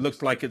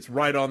 Looks like it's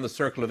right on the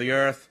circle of the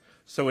Earth.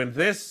 So in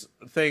this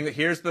thing,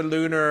 here's the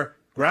lunar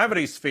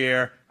gravity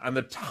sphere, and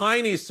the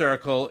tiny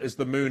circle is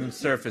the moon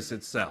surface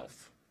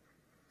itself.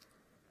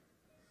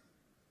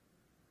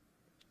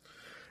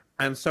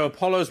 And so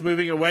Apollo's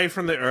moving away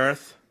from the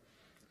Earth,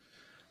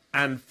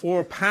 and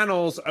 4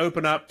 panels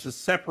open up to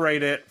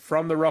separate it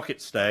from the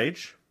rocket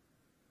stage.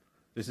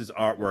 This is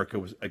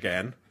artwork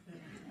again.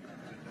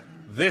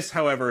 This,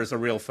 however, is a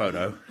real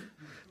photo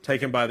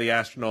taken by the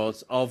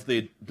astronauts of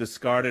the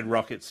discarded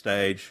rocket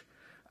stage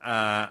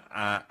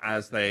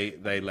as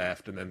they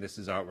left. And then this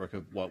is artwork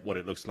of what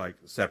it looks like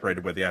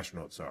separated where the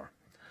astronauts are.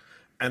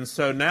 And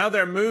so now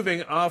they're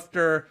moving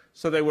after,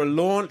 so they were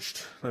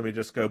launched, let me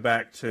just go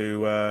back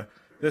to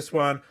this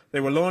one.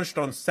 They were launched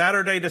on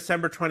Saturday,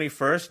 December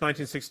 21st,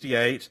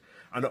 1968.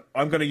 And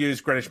I'm going to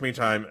use Greenwich Mean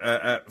Time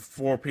at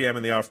 4 p.m.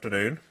 in the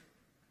afternoon.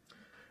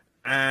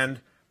 And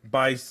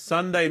by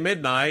Sunday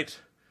midnight,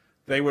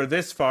 they were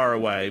this far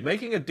away,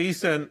 making a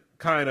decent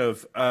kind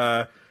of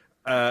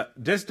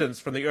distance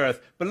from the Earth.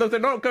 But look, they're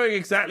not going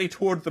exactly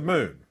toward the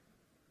moon.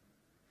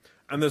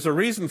 And there's a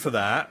reason for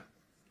that,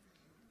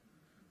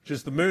 which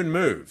is the moon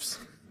moves.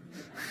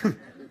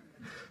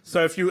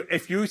 So if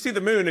you see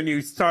the moon and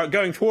you start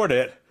going toward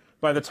it,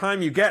 by the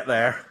time you get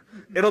there,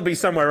 it'll be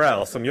somewhere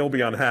else and you'll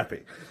be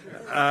unhappy.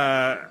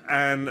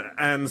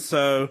 And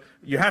so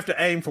you have to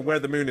aim for where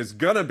the moon is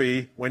going to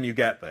be when you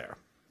get there.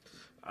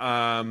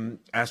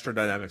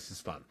 Astrodynamics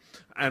is fun.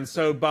 And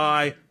so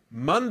by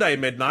Monday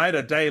midnight,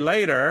 a day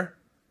later,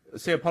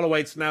 see, Apollo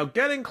 8's now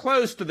getting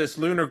close to this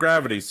lunar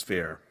gravity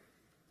sphere.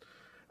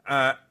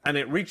 And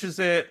it reaches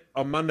it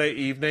on Monday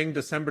evening,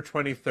 December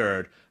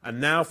 23rd. And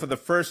now, for the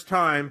first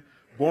time,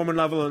 Borman,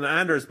 Lovell, and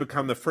Anders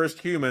become the first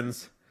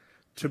humans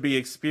to be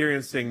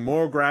experiencing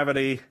more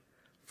gravity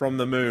from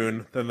the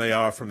moon than they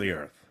are from the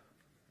Earth.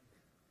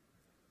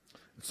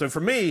 So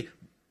for me,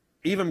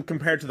 even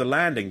compared to the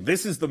landing,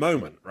 this is the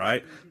moment,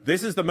 right?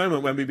 This is the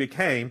moment when we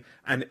became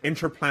an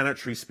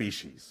interplanetary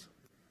species,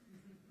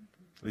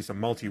 at least a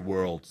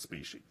multi-world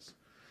species.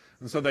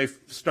 And so they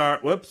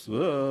start, whoops,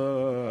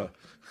 new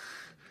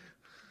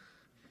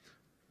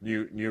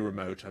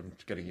remote, I'm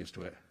getting used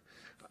to it.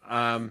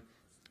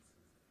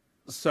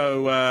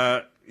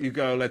 So you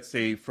go, let's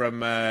see,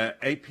 from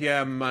 8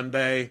 p.m.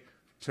 Monday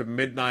to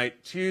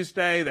midnight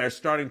Tuesday. They're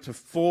starting to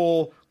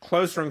fall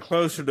closer and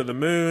closer to the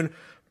moon,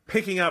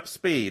 picking up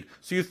speed.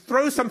 So you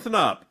throw something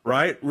up,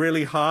 right,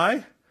 really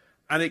high,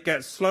 and it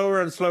gets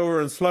slower and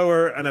slower and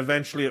slower, and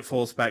eventually it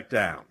falls back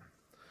down.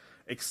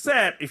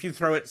 Except if you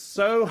throw it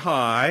so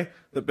high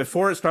that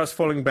before it starts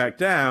falling back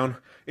down,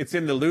 it's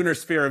in the lunar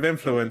sphere of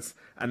influence,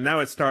 and now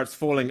it starts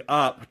falling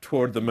up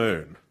toward the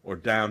moon, or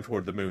down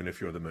toward the moon if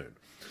you're the moon.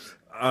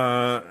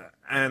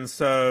 And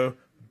so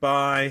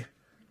by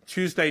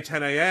Tuesday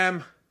 10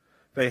 a.m.,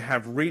 they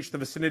have reached the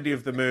vicinity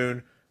of the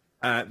moon.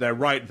 They're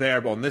right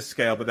there on this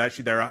scale, but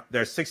actually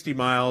they're 60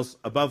 miles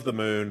above the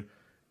moon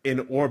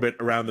in orbit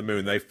around the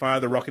moon. They fire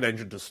the rocket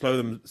engine to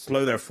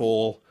slow their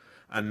fall,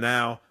 and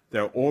now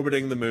they're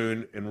orbiting the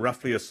moon in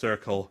roughly a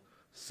circle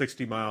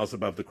 60 miles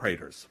above the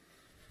craters.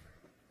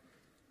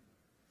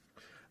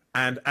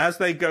 And as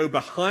they go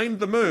behind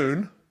the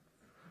moon,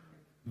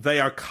 they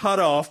are cut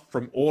off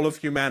from all of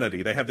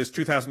humanity. They have this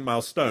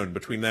 2,000-mile stone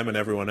between them and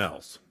everyone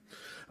else.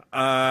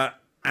 And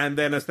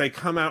then as they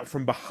come out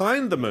from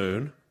behind the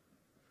moon,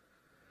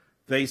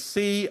 they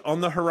see on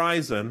the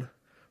horizon,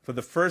 for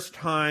the first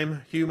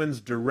time,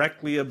 humans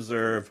directly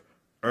observe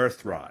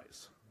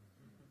Earthrise.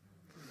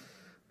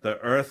 The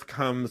Earth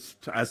comes,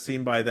 as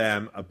seen by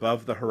them,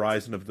 above the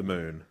horizon of the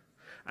moon.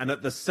 And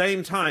at the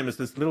same time as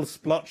this little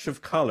splotch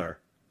of color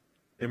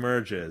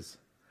emerges,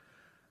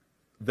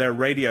 their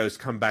radios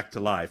come back to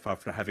life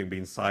after having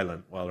been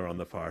silent while they're on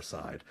the far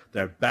side.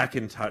 They're back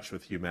in touch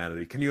with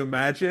humanity. Can you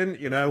imagine,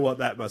 what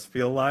that must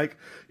feel like?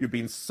 You've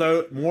been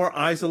so more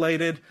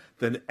isolated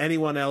than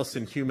anyone else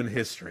in human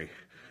history,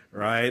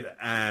 right?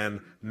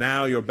 And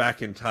now you're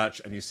back in touch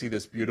and you see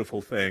this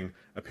beautiful thing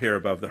appear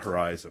above the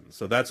horizon.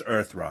 So that's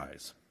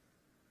Earthrise.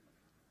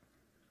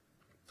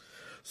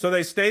 So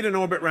they stayed in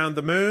orbit around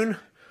the moon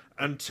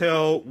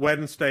until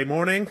Wednesday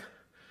morning,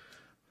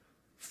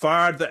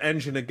 fired the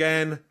engine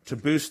again to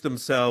boost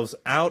themselves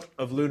out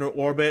of lunar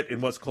orbit in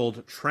what's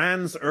called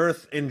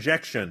trans-Earth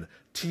injection,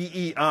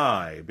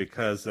 TEI,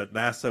 because at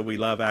NASA we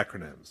love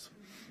acronyms.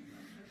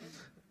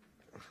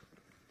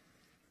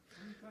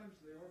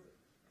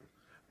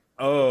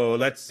 Oh,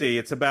 let's see.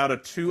 It's about a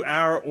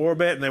 2-hour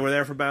orbit, and they were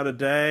there for about a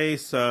day.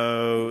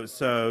 So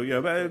you know,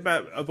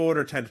 about of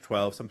order 10 to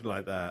 12, something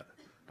like that.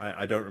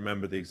 I don't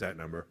remember the exact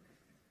number.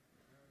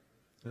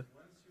 Once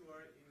you are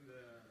in the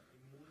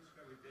moon's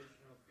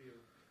gravitational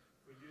field,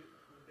 could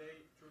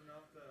they turn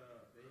off the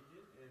engine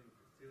and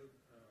still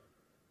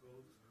go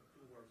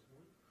towards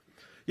moon?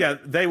 Yeah,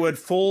 they would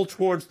fall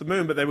towards the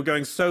moon, but they were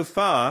going so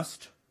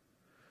fast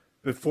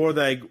before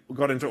they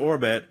got into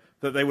orbit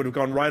that they would have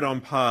gone right on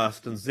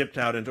past and zipped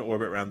out into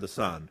orbit around the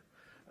sun.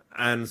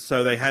 And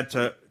so they had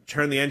to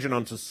turn the engine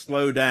on to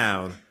slow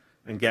down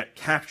and get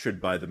captured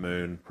by the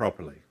moon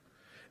properly.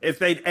 If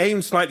they'd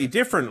aimed slightly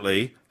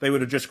differently, they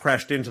would have just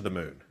crashed into the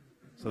moon.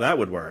 So that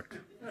would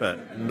work,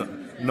 but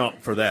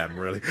not for them,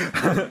 really.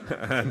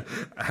 And,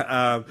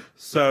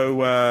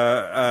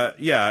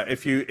 yeah,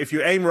 if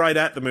you aim right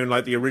at the moon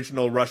like the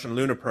original Russian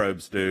lunar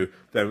probes do,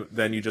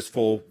 then you just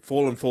fall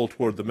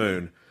toward the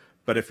moon.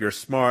 But if you're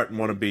smart and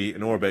want to be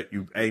in orbit,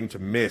 you aim to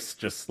miss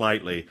just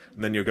slightly,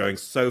 and then you're going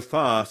so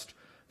fast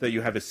that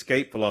you have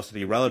escape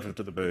velocity relative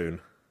to the moon.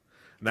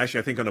 And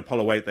actually, I think on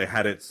Apollo 8, they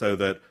had it so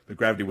that the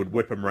gravity would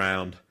whip them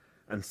around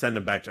and send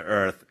them back to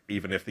Earth,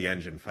 even if the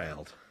engine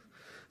failed.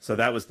 So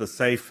that was the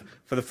safe.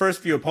 For the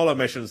first few Apollo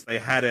missions, they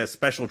had a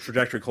special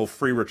trajectory called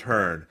free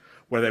return,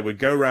 where they would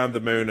go around the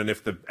moon, and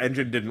if the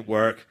engine didn't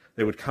work,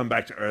 they would come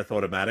back to Earth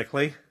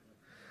automatically.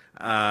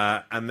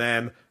 And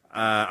then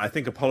I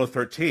think Apollo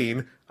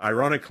 13,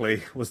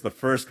 ironically, was the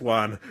first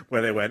one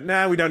where they went,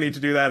 "Nah, we don't need to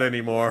do that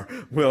anymore.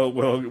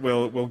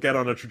 We'll get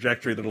on a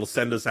trajectory that'll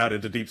send us out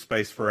into deep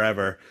space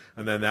forever."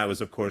 And then that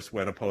was, of course,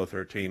 when Apollo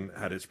 13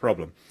 had its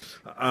problem.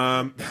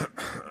 But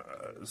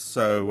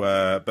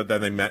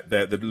then they met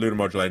the lunar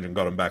module engine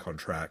got them back on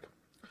track.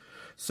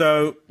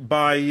 So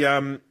by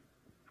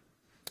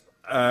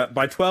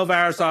 12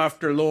 hours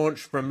after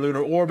launch from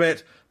lunar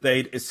orbit,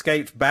 they'd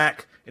escaped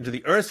back into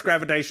the Earth's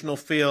gravitational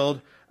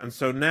field, and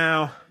so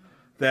now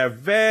they're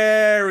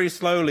very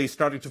slowly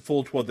starting to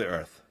fall toward the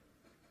Earth.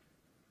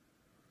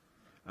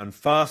 And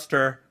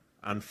faster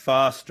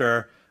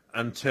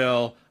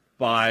until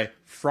by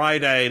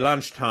Friday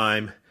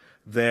lunchtime,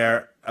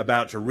 they're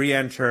about to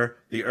re-enter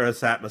the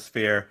Earth's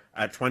atmosphere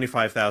at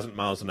 25,000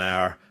 miles an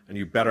hour, and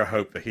you better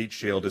hope the heat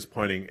shield is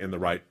pointing in the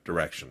right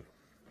direction.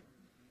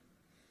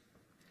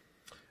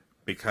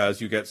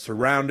 Because you get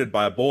surrounded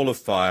by a ball of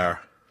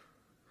fire.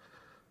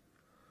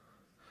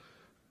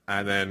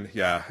 And then,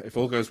 yeah, if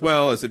all goes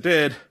well, as it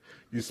did,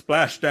 you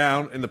splash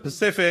down in the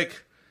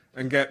Pacific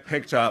and get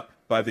picked up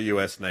by the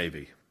U.S.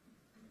 Navy.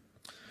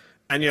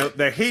 And, you know,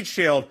 their heat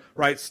shield,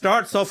 right,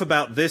 starts off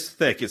about this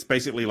thick. It's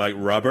basically like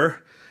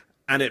rubber.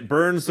 And it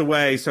burns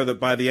away so that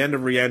by the end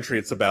of re-entry,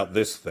 it's about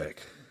this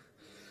thick.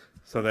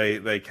 So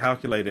they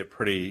calculate it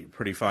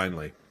pretty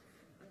finely.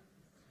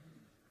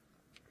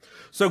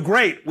 So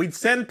great, we'd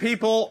send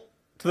people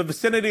to the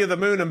vicinity of the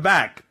moon and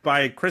back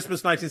by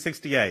Christmas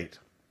 1968.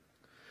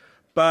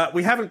 But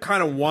we haven't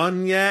kind of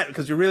won yet,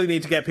 because you really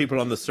need to get people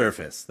on the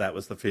surface. That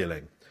was the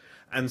feeling.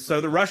 And so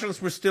the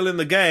Russians were still in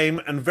the game,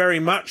 and very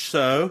much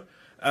so,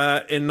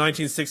 in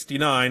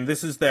 1969.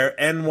 This is their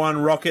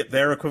N1 rocket,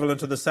 their equivalent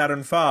to the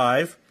Saturn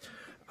V.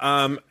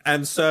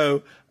 And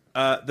so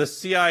the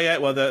CIA,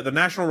 well, the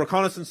National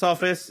Reconnaissance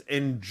Office,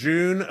 in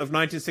June of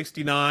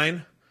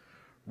 1969,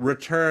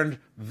 returned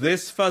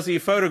this fuzzy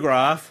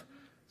photograph.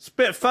 It's a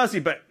bit fuzzy,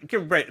 but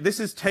give a break. This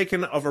is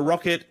taken of a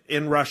rocket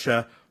in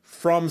Russia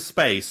from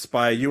space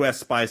by a U.S.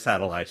 spy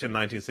satellite in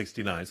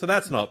 1969. So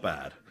that's not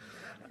bad.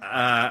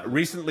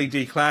 Recently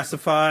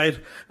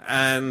declassified,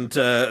 and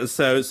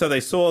so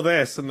they saw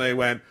this and they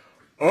went,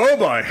 "Oh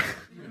boy,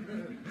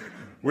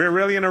 we're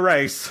really in a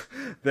race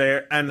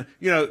there." And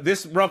you know,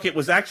 this rocket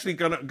was actually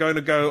going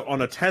to go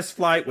on a test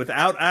flight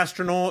without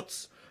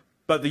astronauts,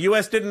 but the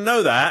U.S. didn't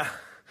know that.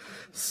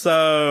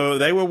 So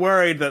they were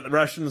worried that the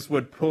Russians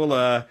would pull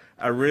a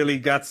really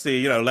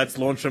gutsy, you know, let's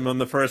launch them on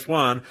the first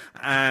one,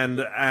 and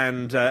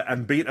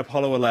beat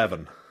Apollo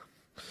 11.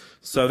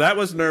 So that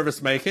was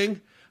nervous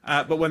making.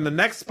 But when the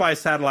next spy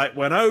satellite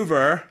went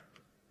over,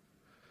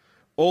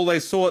 all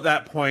they saw at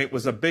that point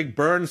was a big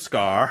burn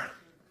scar.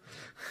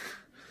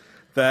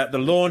 That the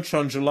launch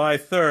on July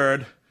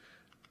 3rd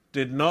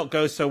did not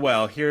go so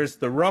well. Here's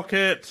the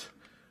rocket.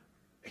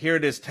 Here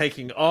it is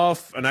taking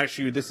off, and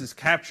actually this is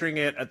capturing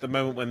it at the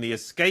moment when the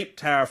escape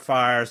tower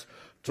fires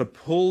to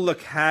pull the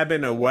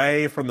cabin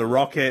away from the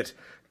rocket,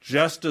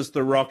 just as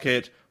the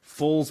rocket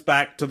falls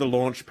back to the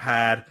launch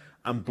pad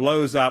and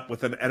blows up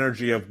with an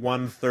energy of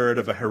 1/3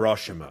 of a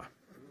Hiroshima.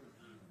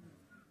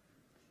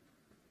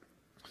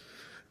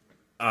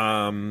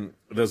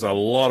 There's a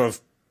lot of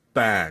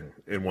bang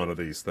in one of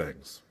these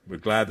things. We're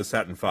glad the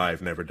Saturn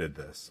V never did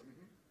this.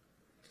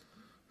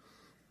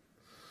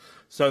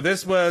 So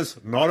this was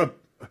not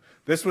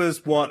This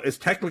was what is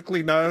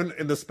technically known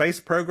in the space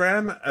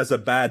program as a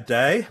bad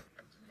day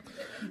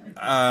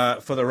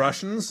for the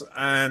Russians,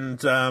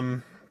 and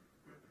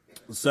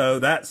so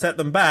that set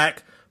them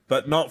back,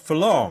 but not for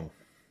long.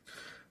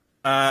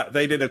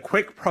 They did a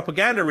quick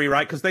propaganda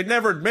rewrite because they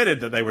never admitted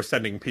that they were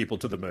sending people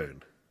to the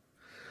moon.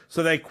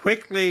 So they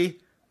quickly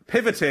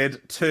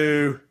pivoted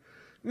to,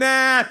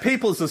 nah,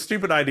 people's a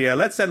stupid idea.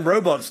 Let's send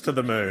robots to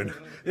the moon.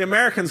 The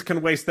Americans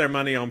can waste their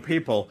money on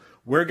people.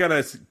 We're going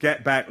to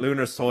get back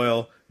lunar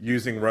soil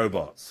using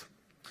robots.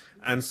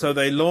 And so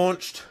they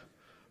launched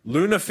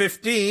Luna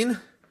 15,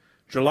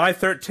 July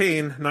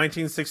 13,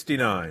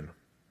 1969.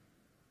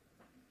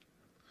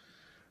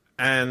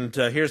 And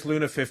here's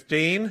Luna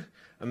 15.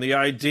 And the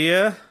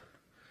idea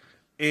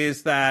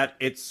is that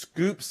it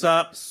scoops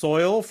up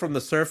soil from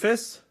the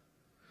surface,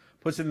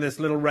 puts it in this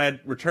little red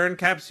return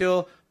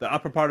capsule. The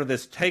upper part of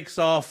this takes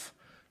off,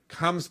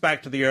 comes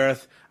back to the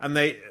Earth, and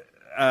they,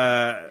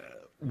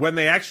 when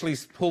they actually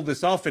pulled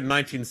this off in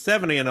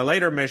 1970 in a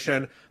later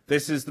mission,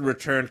 this is the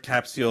return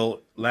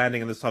capsule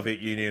landing in the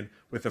Soviet Union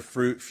with a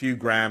few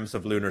grams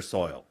of lunar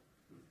soil.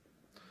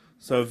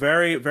 So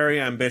very, very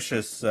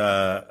ambitious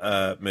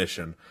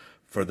mission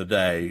for the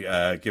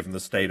day, given the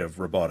state of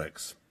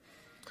robotics.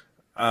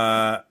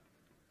 So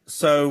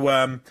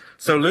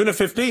Luna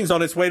 15 is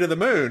on its way to the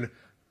moon,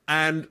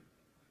 and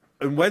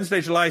on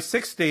Wednesday, July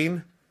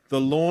 16,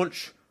 the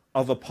launch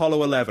of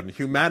Apollo 11,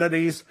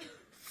 humanity's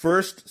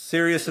first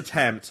serious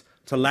attempt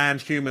to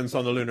land humans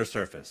on the lunar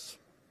surface.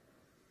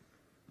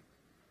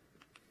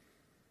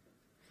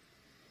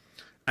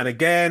 And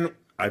again,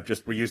 I've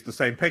just reused the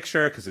same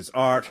picture because it's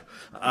art.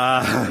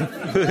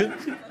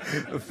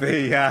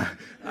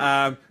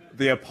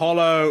 The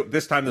Apollo,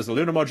 this time there's a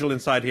lunar module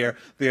inside here.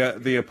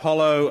 The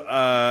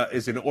Apollo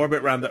is in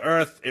orbit around the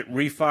Earth. It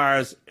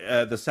refires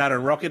the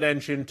Saturn rocket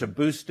engine to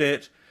boost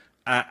it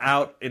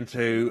out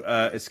into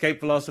escape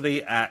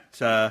velocity at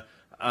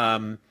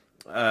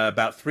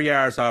about 3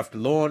 hours after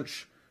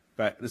launch.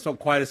 But it's not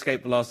quite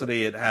escape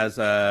velocity. It has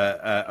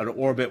an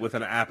orbit with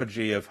an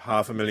apogee of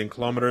 500,000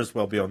 kilometers,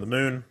 well beyond the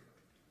moon.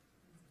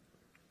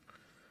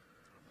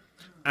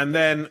 And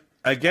then,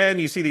 again,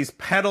 you see these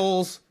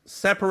pedals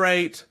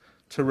separate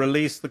to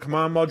release the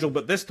command module,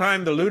 but this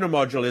time the lunar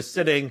module is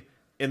sitting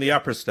in the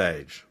upper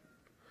stage.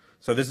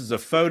 So this is a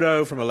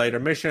photo from a later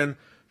mission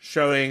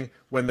showing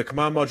when the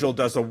command module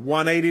does a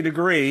 180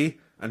 degree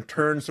and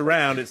turns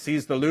around, it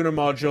sees the lunar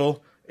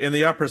module in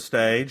the upper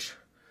stage,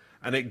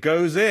 and it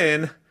goes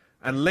in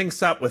and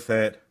links up with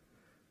it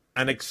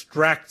and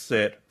extracts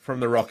it from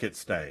the rocket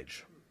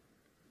stage.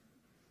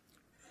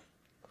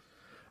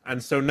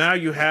 And so now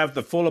you have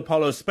the full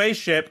Apollo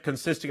spaceship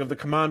consisting of the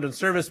command and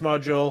service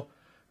module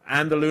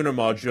and the lunar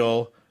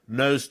module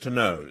nose to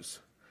nose.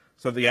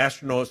 So the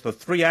astronauts, the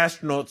three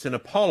astronauts in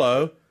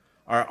Apollo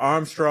are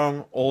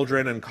Armstrong,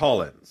 Aldrin, and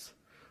Collins.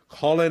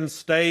 Collins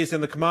stays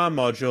in the command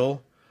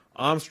module.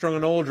 Armstrong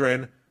and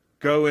Aldrin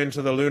go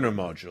into the lunar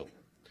module.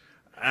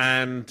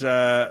 And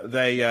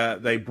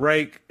they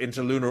break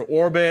into lunar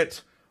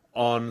orbit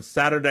on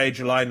Saturday,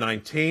 July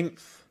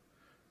 19th,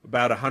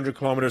 about 100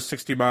 kilometers,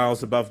 60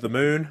 miles above the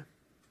moon.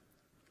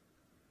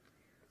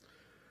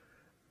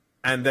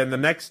 And then the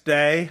next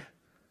day,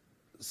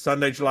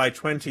 Sunday, July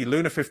 20,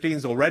 Luna 15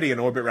 is already in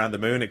orbit around the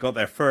moon. It got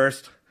there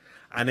first,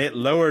 and it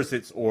lowers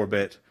its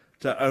orbit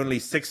to only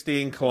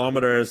 16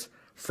 kilometers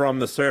from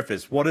the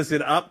surface. What is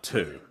it up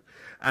to?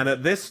 And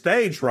at this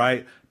stage,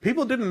 right,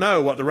 people didn't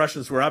know what the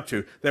Russians were up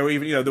to. There were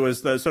even, there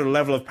was the sort of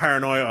level of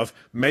paranoia of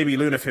maybe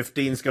Luna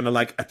 15 is going to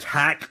like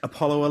attack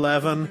Apollo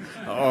 11,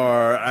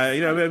 or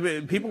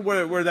people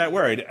were that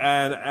worried.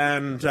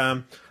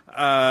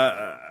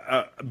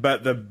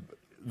 But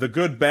the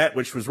good bet,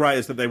 which was right,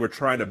 is that they were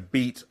trying to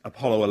beat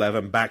Apollo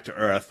 11 back to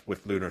Earth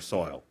with lunar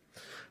soil.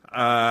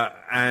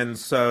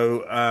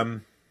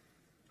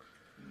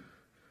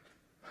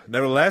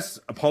 Nevertheless,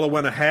 Apollo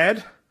went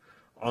ahead.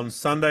 On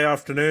Sunday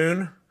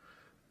afternoon,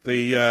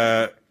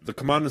 the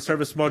command and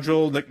service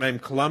module,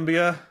 nicknamed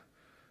Columbia,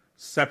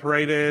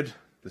 separated.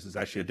 This is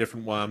actually a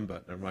different one,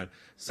 but never mind.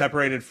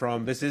 Separated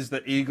from, this is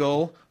the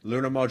Eagle,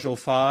 Lunar Module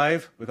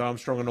 5, with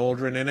Armstrong and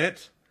Aldrin in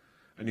it.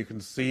 And you can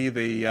see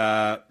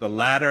the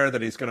ladder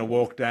that he's going to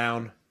walk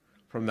down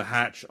from the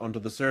hatch onto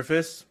the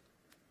surface.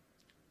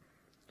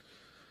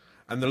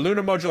 And the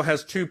lunar module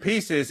has two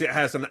pieces. It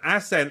has an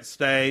ascent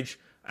stage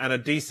and a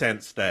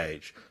descent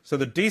stage. So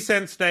the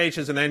descent stage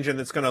is an engine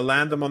that's going to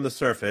land them on the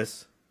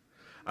surface,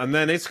 and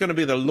then it's going to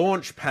be the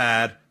launch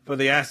pad for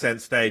the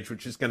ascent stage,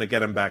 which is going to get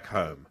them back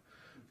home.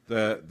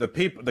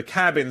 The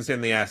cabin's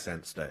in the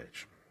ascent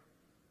stage.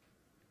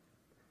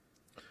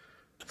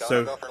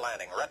 Go for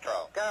landing.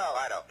 Retro. Go.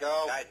 Vital.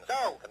 Go. Guidance.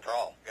 Go.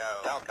 Control.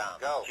 Go.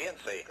 Telcom. Go.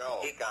 GNC.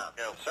 Go. Ecom.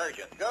 Go.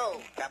 Surgeon.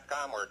 Go.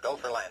 Capcom. We're go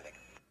for landing.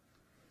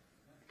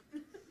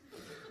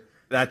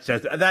 That's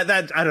just that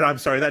I don't know, I'm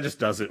sorry, that just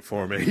does it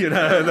for me.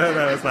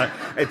 It's like,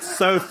 it's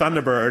so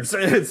Thunderbirds.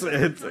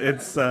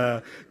 It's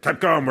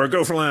Capcom, we're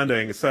go for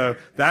landing. So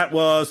that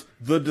was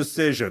the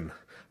decision,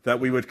 that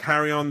we would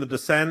carry on the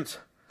descent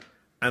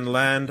and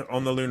land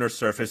on the lunar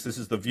surface. This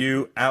is the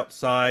view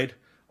outside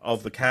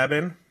of the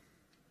cabin.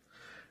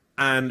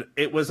 And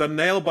it was a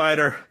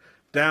nail-biter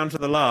down to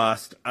the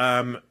last.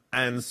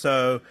 And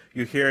so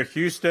you hear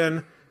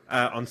Houston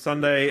on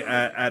Sunday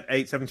at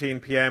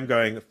 8:17 p.m.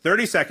 going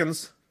 30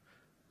 seconds,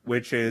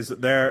 which is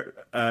their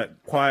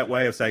quiet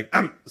way of saying,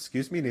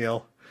 excuse me,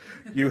 Neil,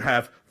 you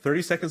have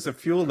 30 seconds of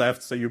fuel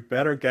left, so you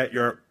better get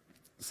your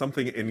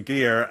something in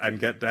gear and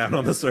get down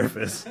on the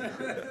surface.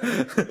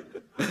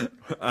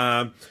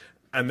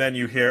 And then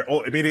you hear,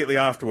 immediately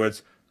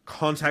afterwards,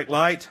 contact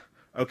light,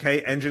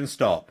 okay, engine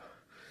stop.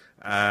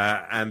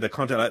 And the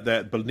contact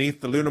light,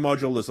 beneath the lunar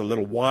module, there's a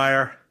little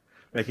wire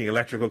making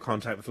electrical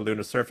contact with the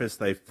lunar surface.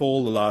 They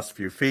fall the last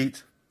few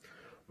feet.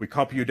 We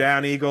copy you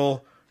down,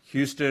 Eagle.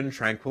 Houston,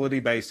 Tranquility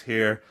Base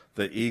here.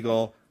 The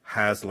Eagle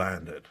has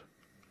landed.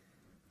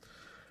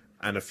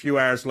 And a few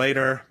hours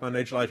later,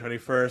 Monday, July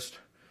 21st,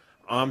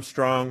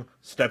 Armstrong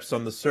steps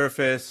on the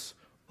surface.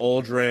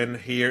 Aldrin,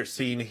 here,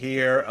 seen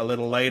here a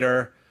little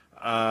later,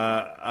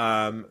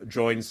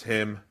 joins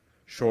him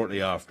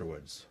shortly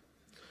afterwards.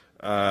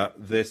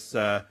 This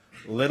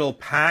little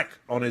pack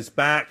on his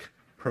back,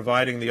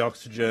 providing the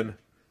oxygen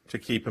to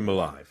keep him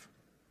alive.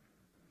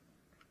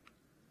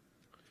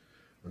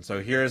 And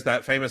so here's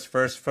that famous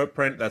first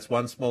footprint. That's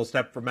one small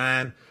step for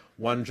man,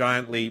 one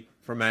giant leap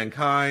for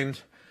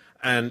mankind.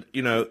 And,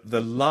 you know,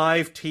 the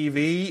live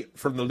TV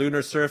from the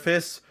lunar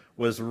surface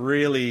was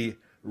really,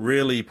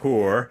 really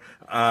poor,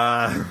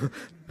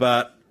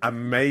 but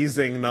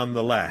amazing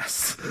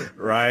nonetheless,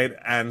 right?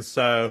 And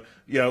so,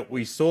 you know,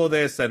 we saw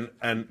this, and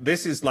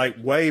this is like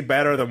way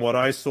better than what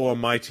I saw on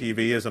my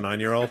TV as a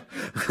 9-year-old.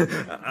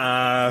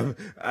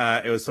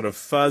 It was sort of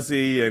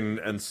fuzzy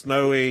and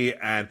snowy,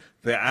 and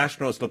the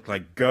astronauts looked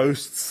like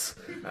ghosts.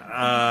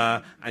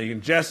 And you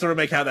can just sort of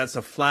make out that's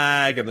a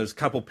flag, and there's a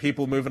couple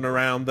people moving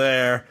around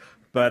there.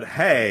 But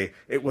hey,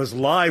 it was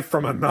live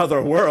from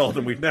another world,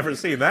 and we've never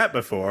seen that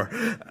before.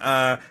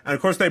 And of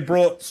course, they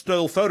brought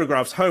still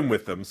photographs home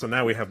with them, so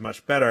now we have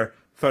much better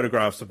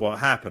photographs of what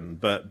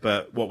happened.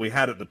 But what we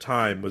had at the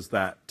time was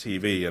that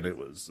TV, and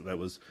that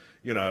was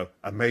you know,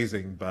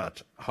 amazing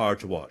but hard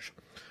to watch.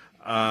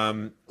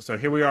 So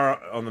here we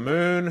are on the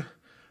moon,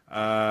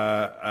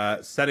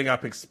 setting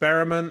up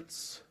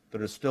experiments that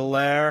are still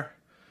there,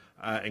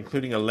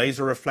 including a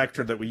laser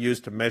reflector that we use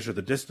to measure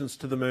the distance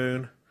to the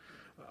moon.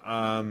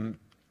 And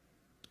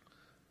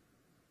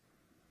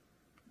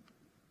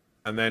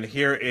then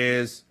here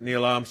is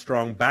Neil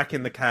Armstrong back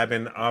in the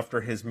cabin after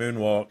his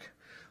moonwalk,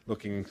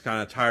 looking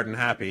kind of tired and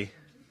happy.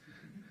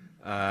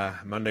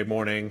 Monday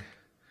morning,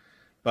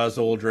 Buzz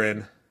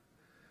Aldrin.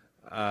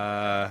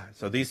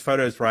 So these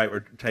photos, right,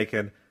 were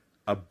taken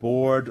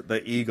aboard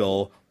the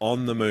Eagle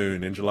on the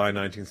moon in July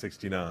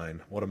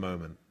 1969. What a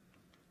moment.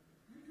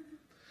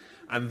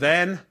 And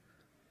then,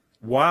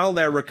 while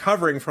they're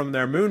recovering from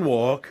their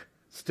moonwalk,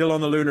 still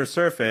on the lunar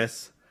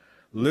surface,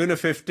 Luna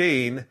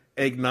 15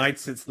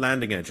 ignites its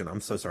landing engine. I'm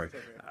so sorry.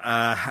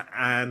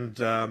 And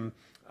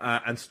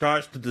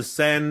starts to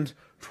descend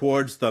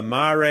towards the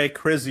Mare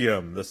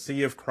Crisium, the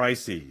Sea of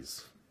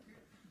Crises.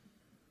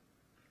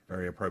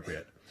 Very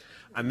appropriate.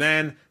 And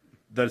then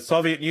the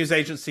Soviet news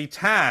agency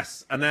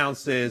TASS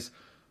announces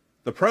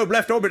the probe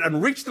left orbit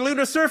and reached the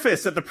lunar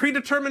surface at the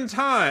predetermined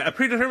time, a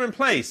predetermined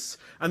place,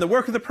 and the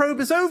work of the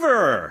probe is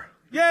over.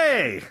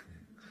 Yay!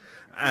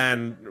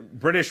 And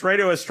British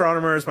radio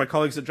astronomers, my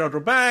colleagues at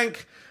Jodrell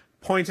Bank,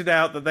 pointed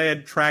out that they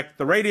had tracked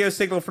the radio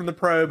signal from the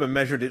probe and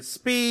measured its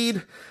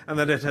speed, and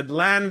that it had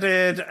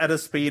landed at a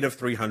speed of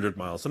 300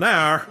 miles an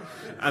hour,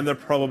 and there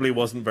probably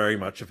wasn't very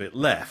much of it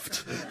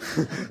left.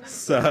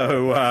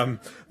 So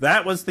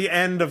that was the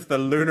end of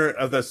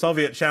the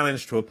Soviet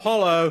challenge to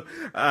Apollo,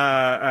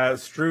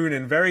 strewn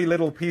in very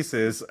little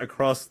pieces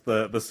across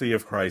the Sea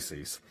of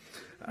Crises.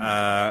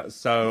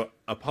 So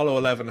Apollo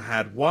 11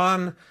 had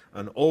won,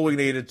 and all we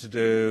needed to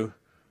do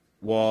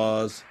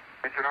was...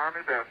 Mission Army,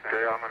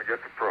 okay, I'm going to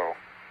get the pro.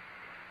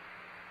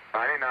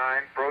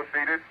 99,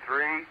 proceeded,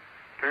 3,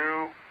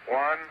 2,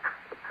 1,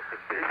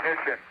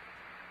 ignition.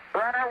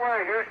 Right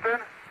away, Houston.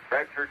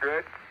 Vector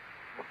grid.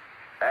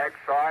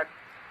 X-side.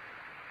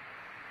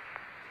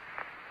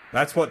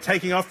 That's what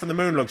taking off from the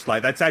moon looks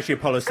like. That's actually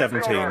Apollo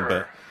 17,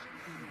 but...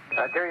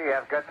 Here you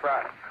have good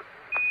thrust.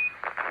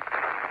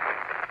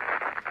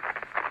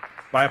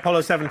 By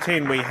Apollo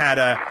 17, we had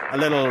a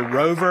little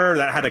rover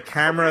that had a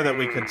camera that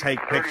we could take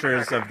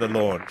pictures of the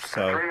launch.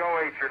 So,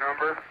 308, your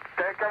number.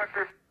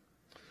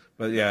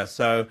 but yeah,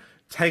 so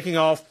taking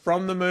off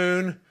from the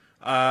moon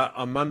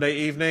on Monday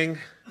evening,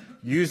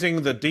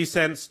 using the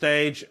descent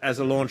stage as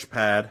a launch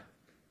pad,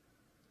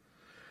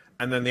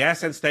 and then the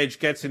ascent stage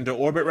gets into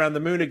orbit around the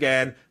moon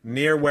again,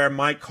 near where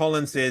Mike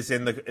Collins is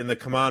in the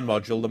command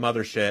module, the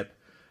mothership.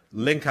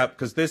 Link up,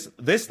 because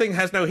this thing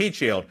has no heat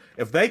shield.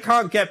 If they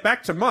can't get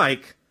back to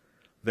Mike,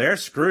 they're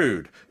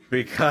screwed,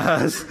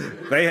 because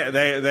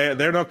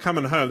they're not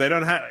coming home. They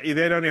don't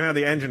even have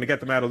the engine to get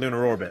them out of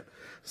lunar orbit.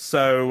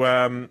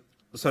 So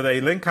so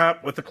they link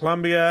up with the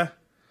Columbia.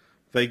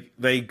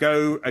 They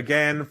go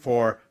again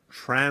for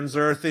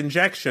trans-Earth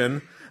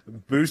injection.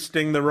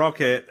 boosting the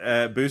rocket,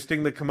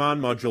 boosting the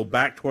command module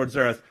back towards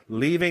Earth,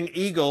 leaving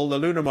Eagle, the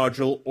lunar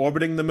module,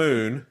 orbiting the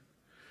moon,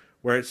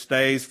 where it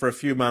stays for a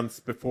few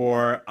months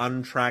before,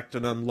 untracked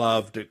and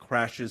unloved, it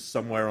crashes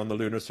somewhere on the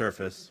lunar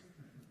surface.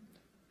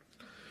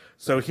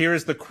 So here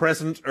is the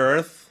crescent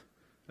Earth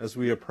as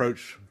we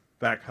approach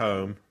back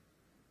home.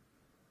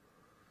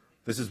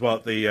 This is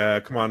what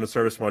the command and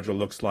service module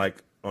looks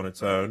like on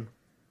its own.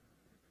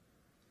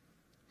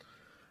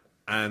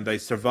 And they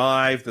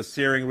survive the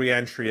searing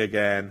re-entry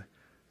again,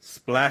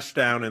 splash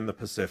down in the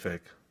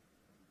Pacific,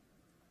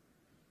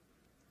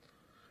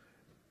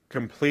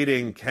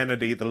 completing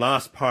Kennedy, the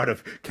last part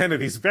of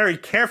Kennedy's very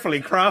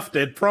carefully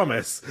crafted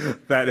promise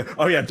that,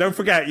 oh yeah, don't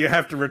forget, you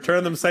have to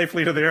return them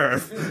safely to the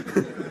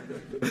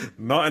Earth.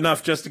 Not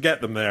enough just to get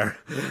them there.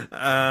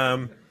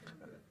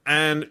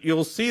 And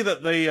you'll see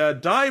that the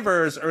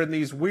divers are in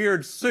these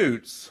weird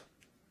suits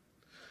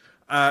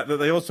that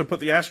they also put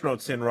the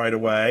astronauts in right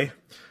away.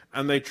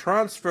 And they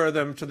transfer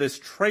them to this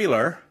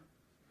trailer,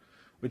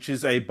 which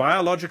is a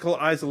biological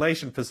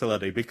isolation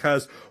facility,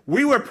 because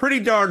we were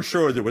pretty darn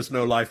sure there was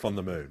no life on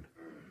the moon.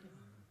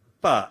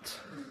 But,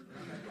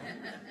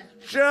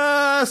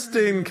 just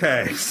in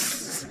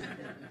case,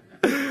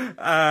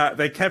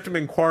 they kept them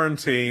in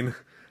quarantine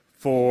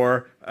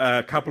for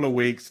a couple of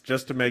weeks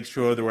just to make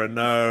sure there were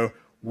no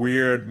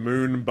weird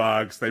moon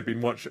bugs. They'd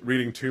been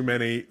reading too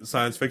many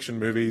science fiction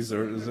movies,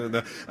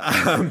 and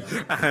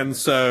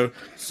so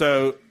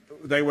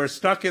they were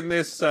stuck in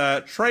this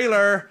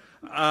trailer,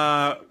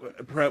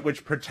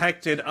 which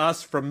protected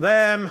us from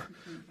them,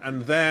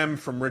 and them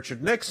from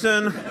Richard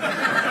Nixon.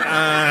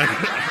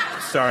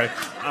 Sorry.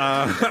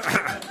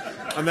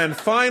 And then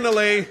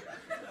finally,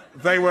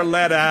 they were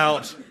let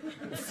out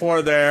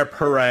for their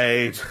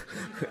parade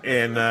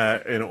in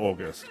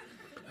August.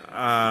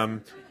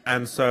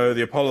 And so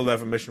the Apollo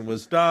 11 mission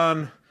was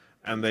done,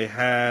 and they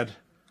had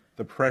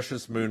the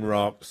precious moon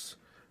rocks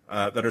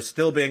that are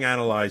still being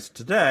analyzed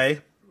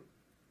today.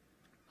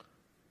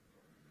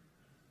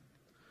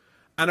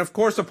 And of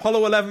course,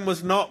 Apollo 11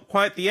 was not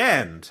quite the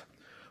end.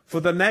 For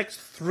the next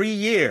 3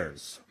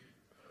 years,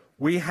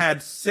 we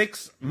had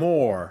 6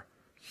 more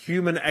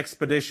human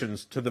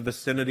expeditions to the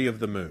vicinity of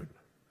the moon,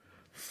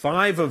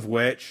 5 of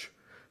which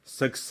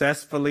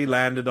successfully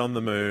landed on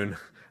the moon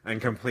and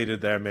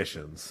completed their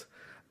missions.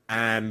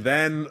 And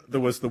then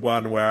there was the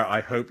one where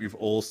I hope you've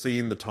all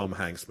seen, the Tom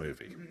Hanks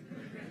movie.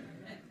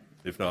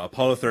 If not,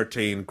 Apollo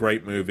 13,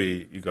 great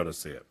movie, you got to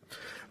see it.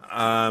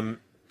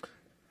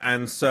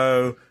 And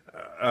so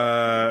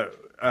there,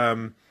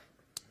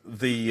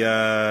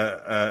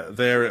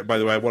 by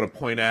the way, I want to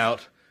point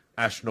out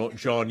astronaut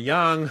John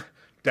Young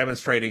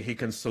demonstrating he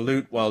can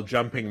salute while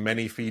jumping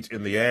many feet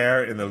in the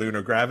air in the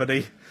lunar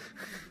gravity,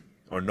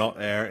 or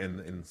not air,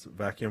 in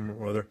vacuum,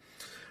 rather.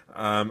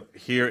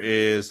 Here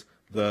is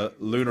the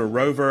lunar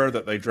rover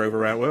that they drove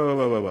around.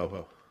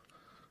 Whoa.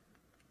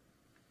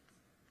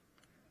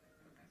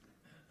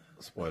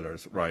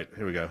 Spoilers. Right,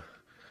 here we go.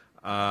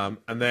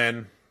 And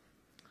then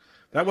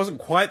that wasn't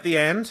quite the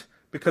end,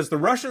 because the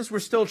Russians were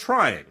still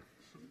trying.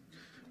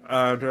 Do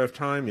I have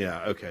time?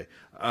 Yeah, okay.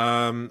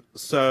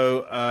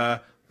 So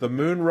the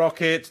moon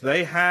rocket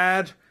they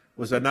had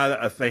was they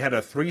had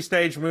a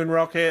 3-stage moon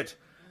rocket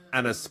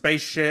and a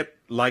spaceship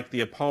like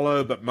the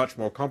Apollo, but much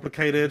more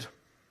complicated.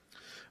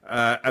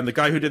 And the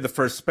guy who did the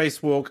first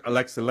spacewalk,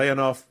 Alexei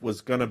Leonov,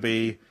 was going to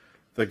be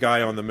the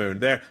guy on the moon.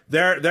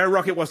 Their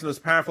rocket wasn't as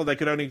powerful. They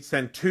could only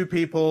send 2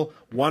 people,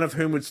 one of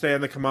whom would stay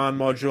in the command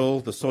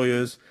module, the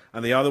Soyuz,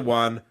 and the other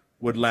one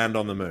would land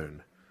on the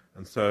moon.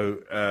 And so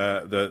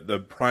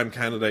the prime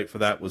candidate for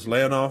that was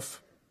Leonov.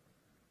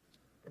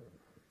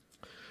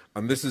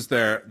 And this is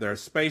their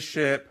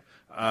spaceship,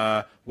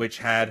 which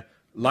had,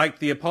 like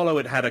the Apollo,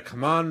 it had a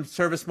command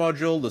service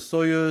module, the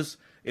Soyuz.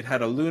 It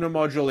had a lunar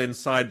module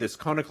inside this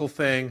conical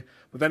thing,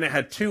 but then it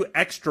had 2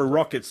 extra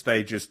rocket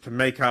stages to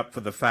make up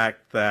for the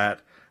fact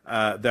that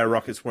their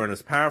rockets weren't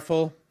as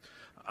powerful.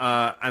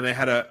 And they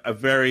had a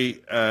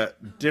very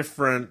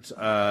different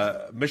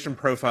mission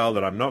profile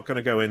that I'm not going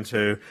to go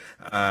into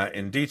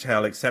in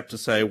detail, except to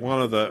say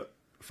one of the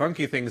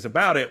funky things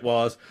about it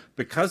was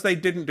because they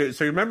didn't do it.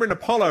 So you remember in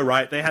Apollo,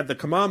 right, they had the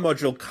command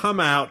module come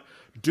out,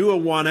 do a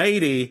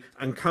 180,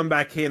 and come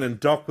back in and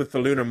dock with the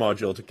lunar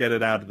module to get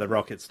it out of the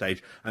rocket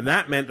stage. And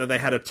that meant that they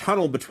had a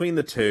tunnel between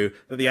the two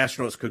that the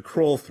astronauts could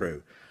crawl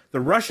through. The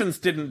Russians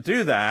didn't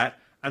do that,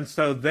 and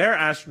so their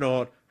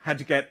astronaut had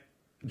to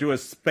do a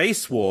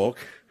spacewalk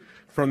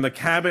from the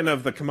cabin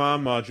of the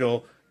command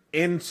module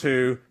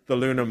into the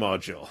lunar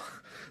module,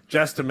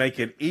 just to make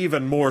it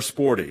even more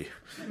sporty.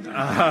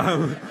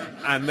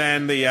 And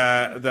then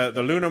the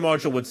lunar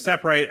module would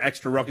separate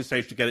extra rocket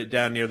stage to get it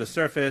down near the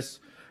surface.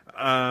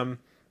 And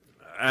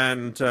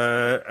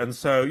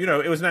so, you know,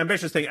 it was an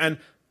ambitious thing. And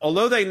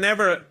although they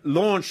never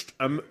launched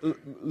a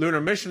lunar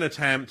mission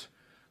attempt,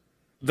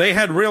 they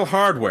had real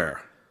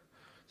hardware.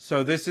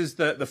 So this is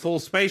the full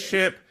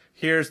spaceship.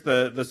 Here's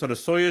the sort of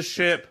Soyuz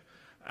ship.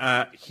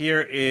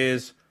 Here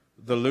is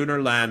the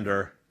lunar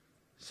lander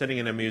sitting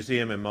in a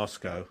museum in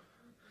Moscow.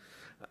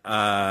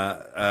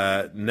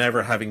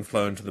 never having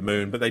flown to the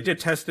moon, but they did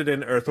test it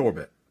in Earth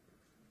orbit.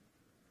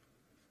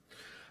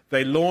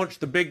 They launched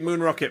the big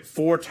moon rocket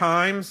 4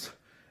 times.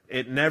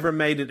 It never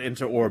made it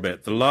into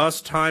orbit. The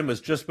last time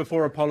was just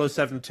before Apollo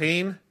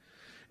 17.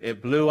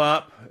 It blew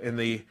up in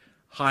the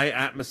high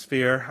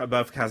atmosphere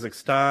above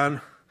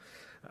Kazakhstan.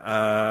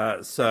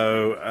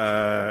 So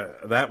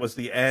that was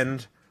the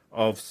end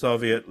of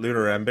Soviet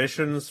lunar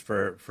ambitions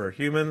for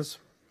humans.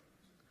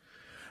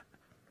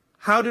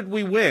 How did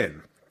we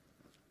win?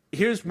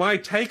 Here's my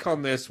take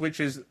on this, which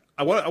is,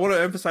 I want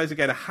to emphasize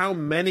again how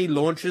many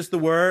launches there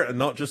were, and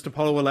not just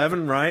Apollo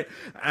 11, right?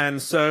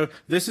 And so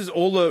this is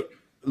all the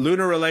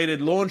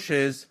lunar-related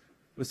launches,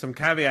 with some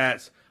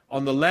caveats.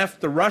 On the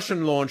left, the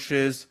Russian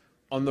launches.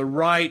 On the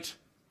right,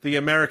 the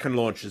American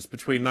launches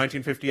between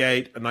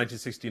 1958 and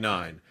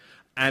 1969.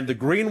 And the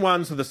green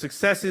ones are the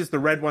successes, the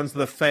red ones are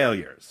the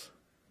failures.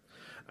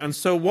 And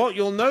so what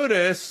you'll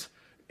notice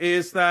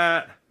is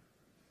that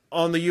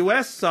on the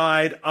US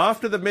side,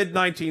 before the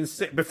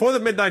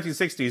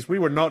mid-1960s, we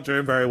were not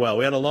doing very well.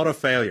 We had a lot of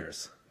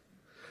failures.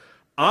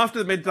 After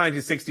the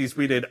mid-1960s,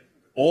 we did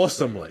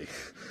awesomely,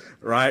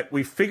 right?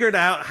 We figured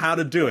out how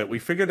to do it. We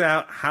figured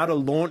out how to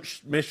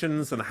launch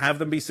missions and have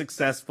them be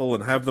successful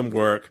and have them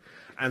work.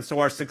 And so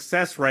our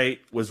success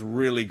rate was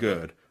really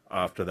good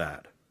after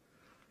that.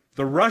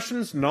 The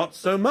Russians, not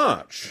so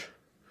much.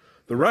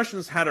 The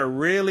Russians had a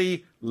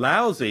really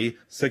lousy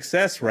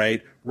success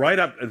rate right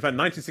up. In fact,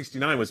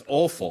 1969 was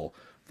awful.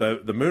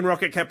 The moon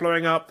rocket kept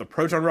blowing up. The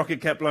proton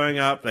rocket kept blowing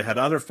up. They had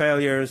other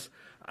failures.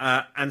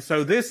 And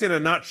so this, in a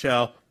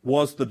nutshell,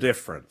 was the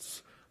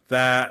difference.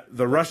 That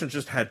the Russians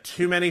just had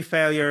too many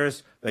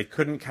failures. They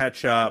couldn't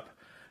catch up.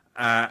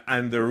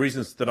 And there are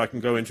reasons that I can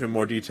go into in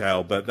more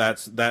detail, but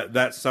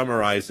that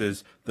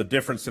summarizes the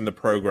difference in the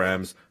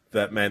programs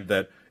that meant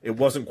that it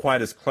wasn't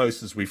quite as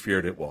close as we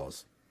feared it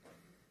was.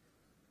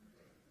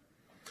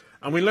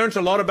 And we learned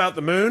a lot about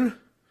the moon,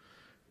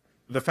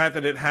 the fact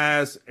that it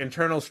has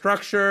internal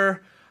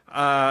structure,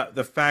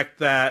 the fact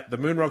that the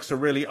moon rocks are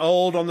really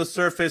old on the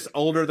surface,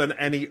 older than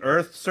any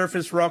Earth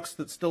surface rocks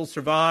that still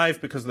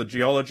survive because of the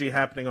geology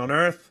happening on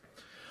Earth,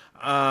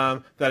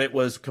 that it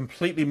was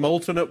completely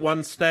molten at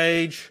one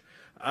stage,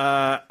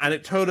 and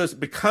it told us,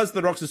 because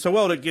the rocks are so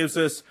old, it gives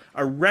us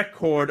a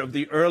record of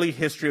the early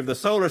history of the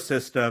solar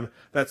system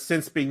that's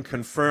since been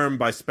confirmed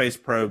by space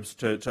probes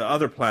to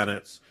other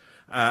planets.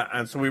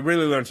 And so we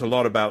really learned a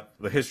lot about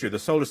the history of the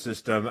solar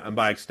system, and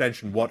by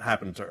extension, what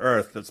happened to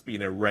Earth that's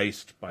been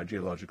erased by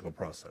geological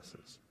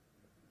processes.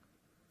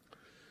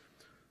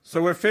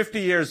 So we're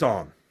 50 years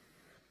on.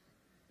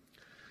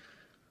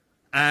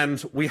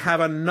 And we have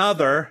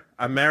another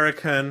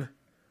American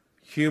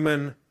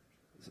human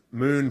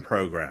moon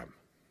program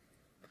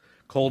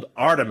called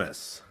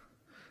Artemis.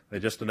 They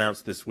just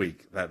announced this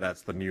week that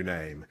that's the new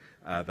name,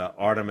 the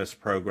Artemis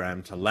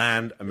program, to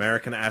land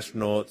American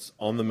astronauts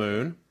on the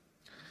moon.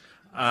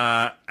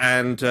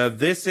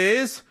 This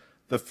is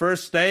the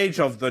first stage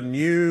of the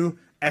new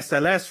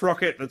SLS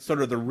rocket. That's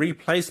sort of the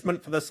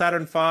replacement for the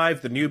Saturn V,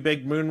 the new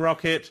big moon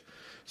rocket.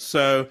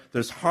 So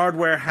there's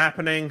hardware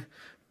happening.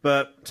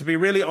 But to be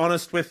really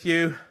honest with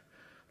you,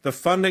 the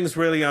funding's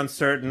really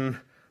uncertain.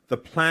 The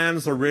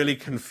plans are really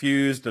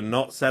confused and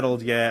not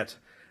settled yet.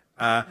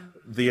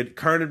 The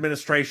current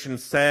administration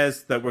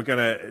says that we're going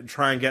to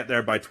try and get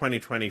there by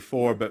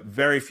 2024, but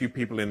very few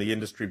people in the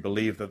industry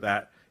believe that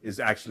that is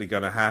actually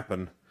going to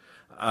happen.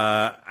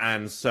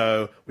 And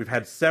so we've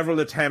had several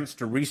attempts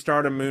to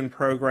restart a moon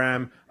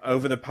program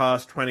over the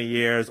past 20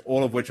 years,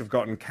 all of which have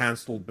gotten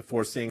canceled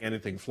before seeing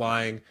anything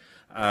flying.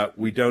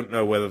 We don't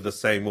know whether the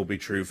same will be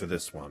true for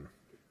this one.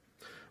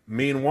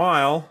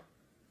 Meanwhile,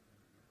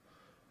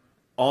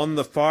 on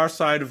the far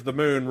side of the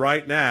moon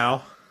right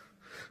now,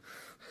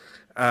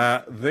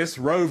 this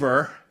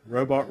robot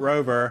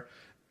rover,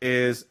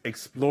 is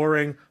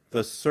exploring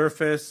the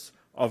surface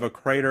of a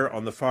crater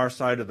on the far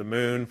side of the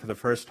moon for the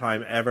first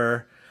time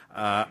ever.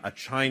 A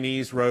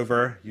Chinese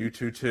rover,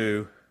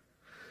 U-22.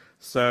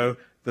 So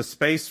the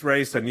space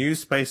race, a new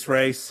space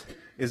race,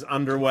 is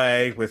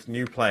underway with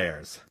new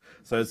players.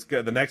 So it's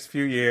good. The next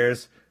few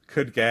years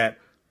could get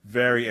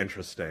very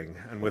interesting.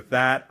 And with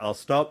that, I'll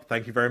stop.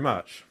 Thank you very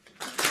much.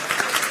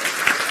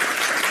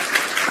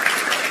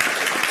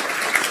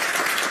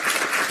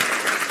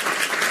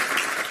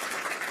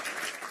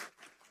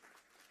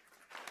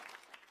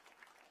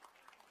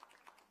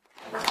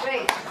 That's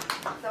great.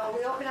 So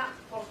we open up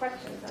for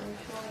questions. I'm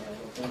sure there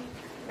will be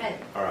many.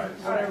 All right.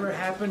 Whatever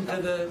happened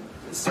to the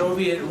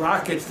Soviet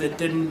rockets that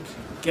didn't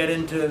get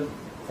into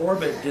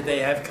orbit? Did they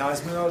have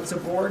cosmonauts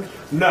aboard?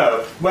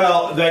 No.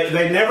 Well,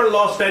 they never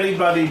lost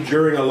anybody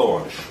during a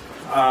launch.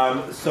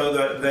 So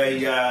that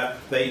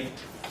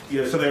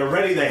so they were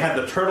ready. They had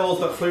the turtles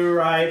that flew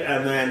right,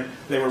 and then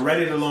they were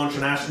ready to launch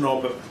an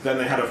astronaut. But then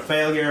they had a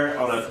failure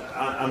on an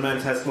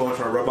unmanned test launch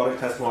or a robotic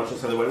test launch, and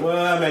so they went,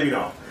 well, maybe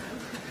not.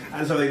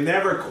 And so they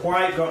never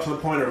quite got to the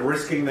point of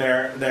risking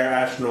their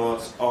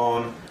astronauts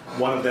on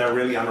one of their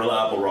really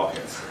unreliable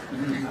rockets.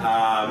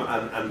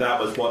 And that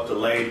was what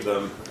delayed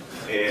them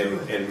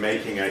in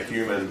making a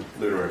human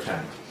lunar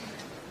attempt.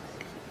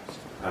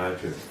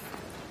 Judy.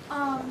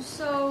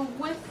 So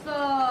with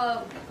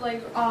the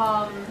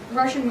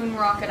Russian moon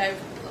rocket, I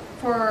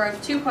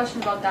have two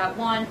questions about that.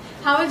 One,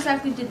 how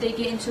exactly did they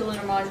get into the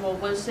lunar module?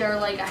 Was there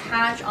like a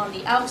hatch on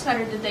the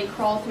outside, or did they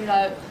crawl through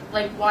that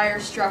like wire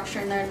structure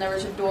and then there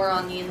was a door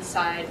on the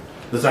inside?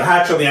 There's a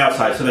hatch on the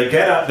outside, so they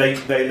get out.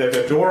 There's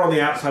a door on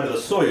the outside of the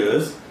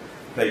Soyuz.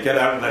 They get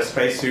out in their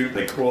spacesuit,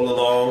 they crawl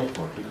along,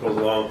 or he crawls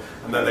along,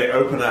 and then they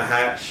open a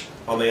hatch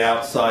on the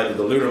outside of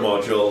the lunar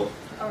module.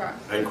 Okay.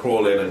 And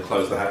crawl in and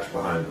close the hatch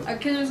behind them.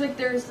 Because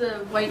there's the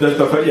white.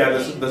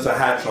 There's a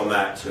hatch on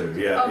that too.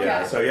 Yeah, okay.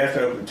 yeah. So you have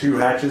to open two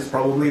hatches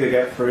probably to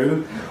get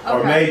through, okay.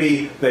 Or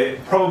maybe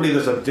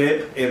there's a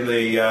dip in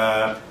the.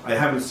 I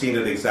haven't seen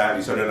it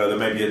exactly, so I don't know. There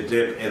may be a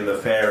dip in the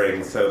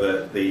fairing so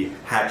that the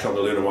hatch on the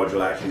lunar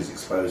module actually is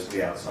exposed to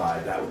the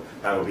outside.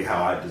 That would be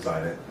how I'd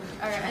design it.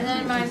 Okay. And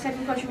then my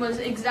second question was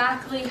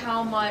exactly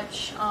how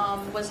much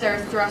was there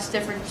a thrust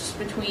difference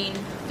between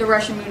the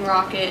Russian moon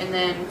rocket and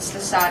then the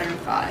Saturn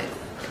V?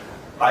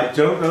 I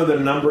don't know the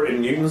number in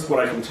newtons. What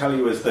I can tell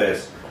you is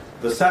this.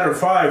 The Saturn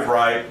V,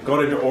 right,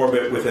 got into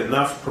orbit with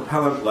enough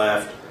propellant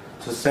left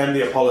to send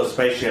the Apollo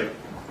spaceship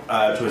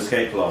to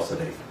escape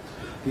velocity.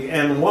 The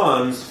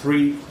N1s,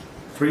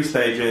 three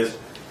stages,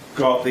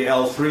 got the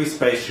L3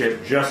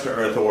 spaceship just to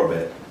Earth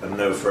orbit and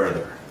no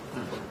further.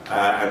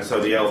 And so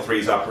the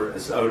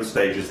L3's own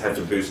stages had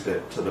to boost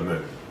it to the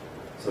moon.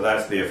 So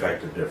that's the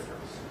effective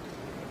difference.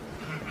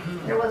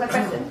 There was a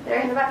question there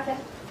in the back there.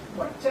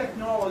 What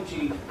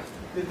technology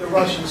did the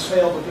Russians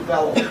fail to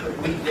develop that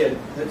we did,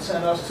 that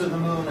sent us to the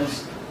moon and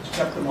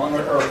kept them on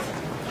Earth?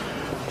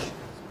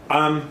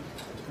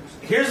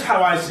 Here's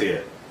how I see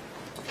it.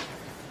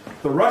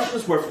 The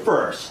Russians were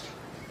first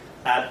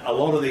at a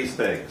lot of these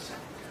things,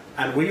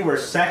 and we were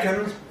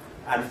second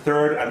and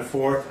third and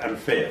fourth and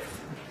fifth.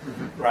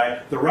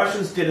 Right? The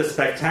Russians did a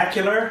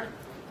spectacular,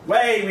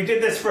 way, we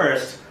did this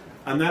first,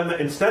 and then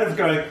instead of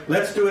going,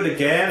 let's do it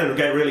again and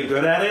get really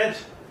good at it,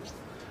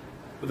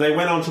 they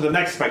went on to the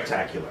next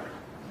spectacular.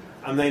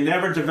 And they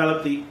never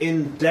developed the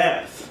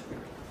in-depth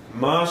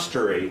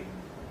mastery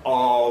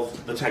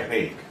of the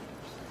technique.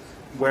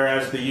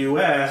 Whereas the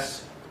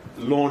US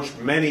launched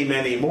many,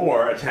 many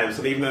more attempts,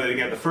 and even though they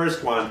didn't get the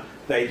first one,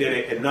 they did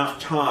it enough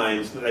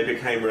times that they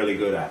became really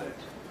good at it.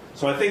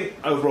 So I think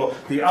overall,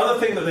 the other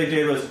thing that they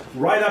did was,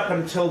 right up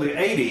until the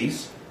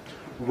 80s,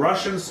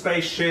 Russian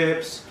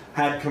spaceships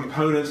had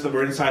components that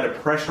were inside a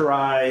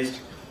pressurized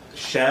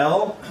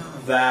shell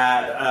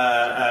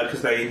that,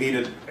 because they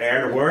needed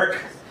air to work.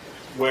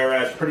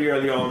 Whereas pretty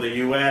early on, the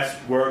US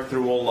worked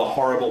through all the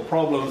horrible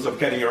problems of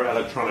getting your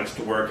electronics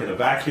to work in a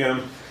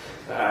vacuum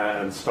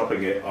and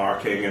stopping it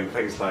arcing and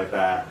things like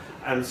that.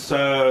 And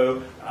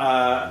so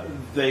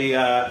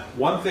the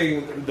one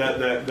thing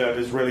that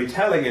is really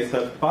telling is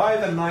that by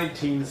the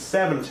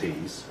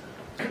 1970s,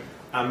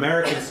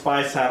 American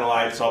spy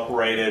satellites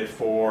operated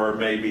for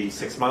maybe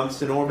 6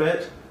 months in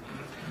orbit.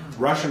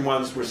 Russian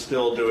ones were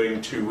still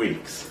doing 2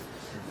 weeks.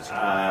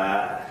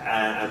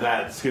 And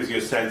that gives you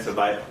a sense of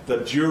the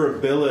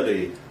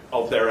durability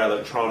of their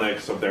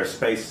electronics, of their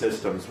space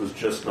systems, was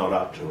just not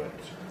up to it.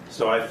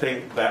 So I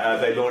think that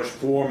they launched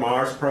 4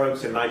 Mars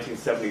probes in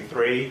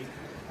 1973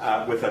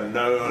 with a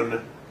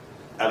known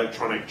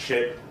electronic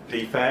chip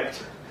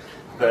defect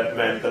that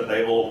meant that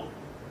they all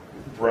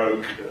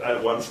broke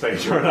at one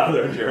stage or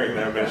another during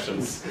their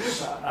missions.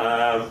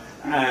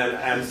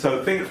 And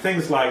so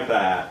things like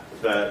that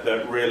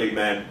really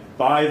meant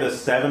by the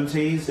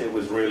 70s it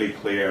was really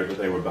clear that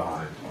they were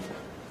behind.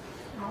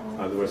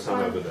 There was some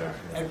over there.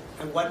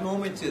 At what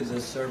moment did the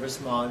service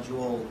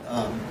module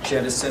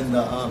jettison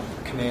the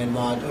command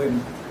module?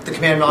 The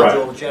command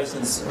module right.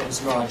 jettisons service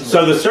module.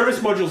 So the service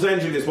module's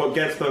engine is what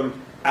gets them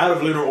out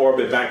of lunar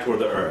orbit back toward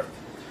the Earth.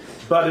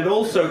 But it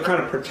also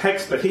kind of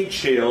protects the heat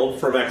shield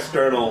from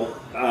external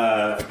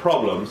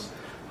problems.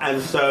 And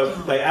so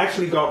they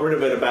actually got rid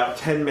of it about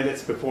 10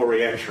 minutes before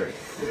re-entry.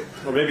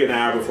 Or maybe an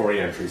hour before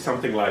re-entry,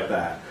 something like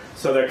that.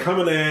 So they're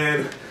coming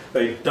in,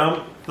 they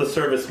dump the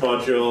service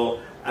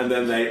module, and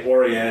then they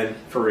orient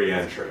for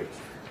re-entry.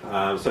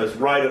 So it's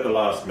right at the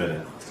last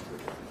minute.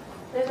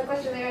 There's a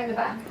question there in the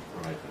back.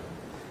 Right.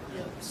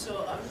 Yeah,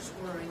 so I was just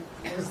wondering,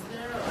 is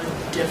there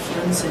a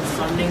difference in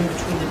funding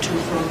between the two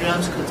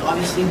programs? Because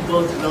obviously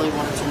both really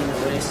wanted to win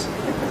the race.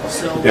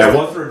 So yeah,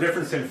 was there a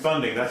difference in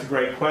funding? That's a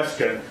great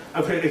question.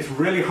 Okay, it's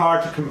really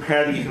hard to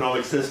compare the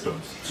economic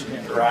systems,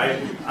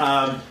 right?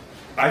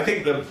 I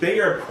think the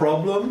bigger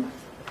problem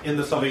in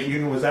the Soviet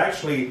Union was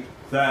actually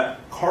that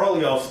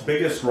Korolyov's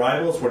biggest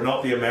rivals were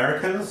not the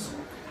Americans.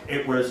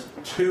 It was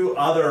 2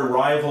 other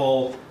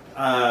rival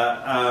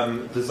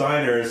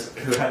designers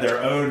who had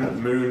their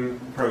own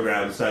moon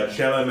programs,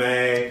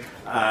 Chelomey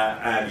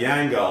and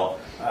Yangel,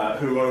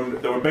 who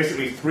owned, there were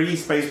basically 3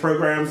 space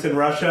programs in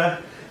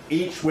Russia,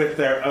 each with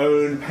their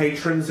own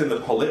patrons in the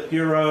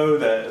Politburo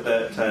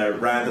that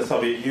ran the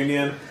Soviet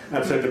Union.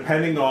 And so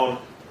depending on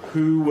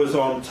who was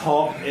on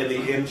top in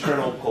the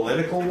internal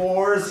political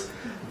wars,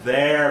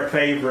 their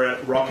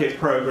favorite rocket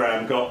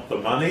program got the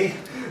money.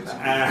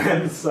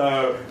 And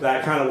so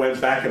that kind of went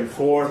back and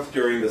forth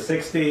during the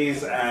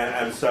 60s,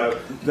 and so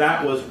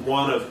that was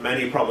one of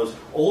many problems.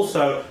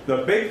 Also, the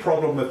big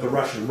problem with the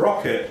Russian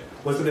rocket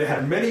was that it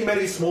had many,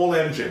 many small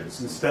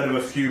engines instead of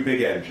a few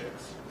big engines.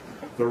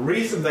 The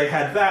reason they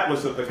had that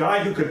was that the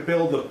guy who could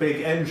build the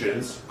big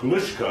engines,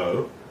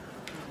 Glushko,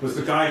 was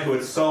the guy who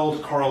had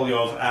sold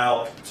Korolev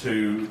out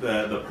to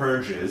the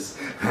purges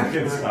back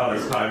in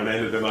Stalin's time and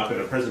ended him up in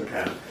a prison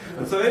camp.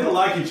 And so they didn't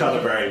like each other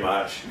very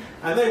much.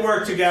 And they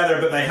worked together,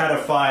 but they had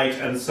a fight,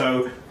 and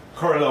so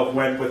Korolev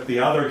went with the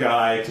other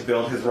guy to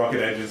build his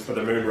rocket engines for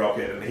the moon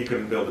rocket, and he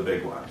couldn't build the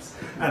big ones.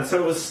 And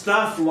so it was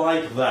stuff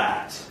like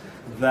that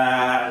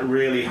that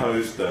really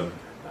hosed them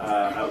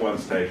at one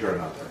stage or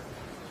another.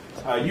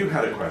 You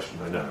had a question,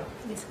 I know.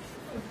 Yes.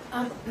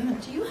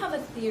 Do you have a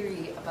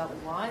theory about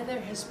why there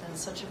has been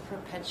such a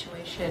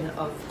perpetuation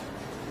of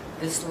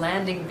this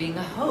landing being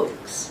a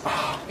hoax?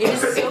 It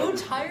is so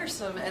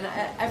tiresome, and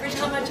every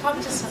time I talk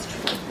to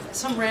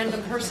some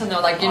random person, they're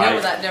like,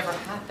 that never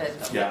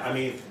happened. Yeah, I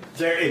mean,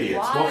 they're idiots.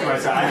 Why? What can I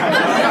say?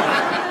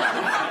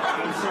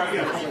 I'm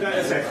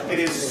sorry, it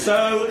is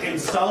so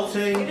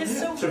insulting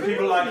to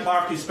people like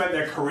Clark who spent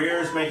their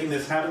careers making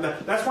this happen.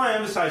 That's why I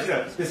emphasize,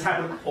 this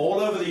happened all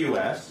over the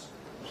U.S.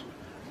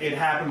 It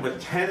happened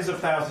with tens of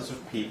thousands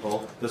of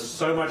people. There's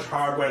so much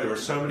hardware. There were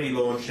so many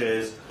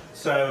launches.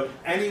 So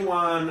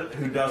anyone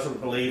who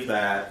doesn't believe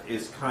that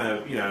is kind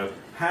of,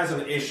 has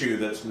an issue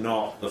that's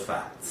not the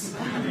facts.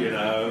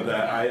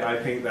 That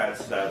I think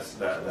that's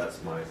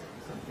my,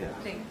 yeah.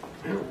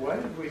 Why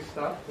did we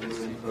stop the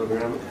moon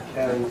program,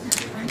 and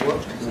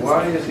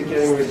why is it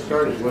getting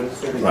restarted? What's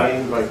the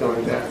gain by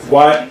going back?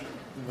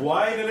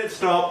 Why did it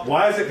stop?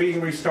 Why is it being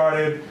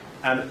restarted?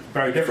 And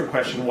very different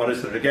question, what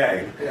is it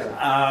again?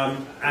 Yeah.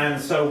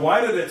 And so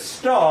why did it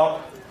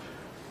stop?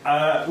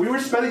 We were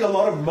spending a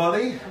lot of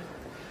money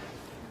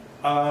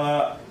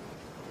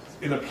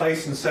in a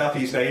place in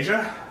Southeast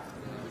Asia.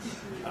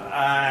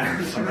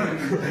 And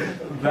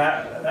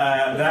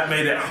that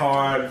made it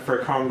hard for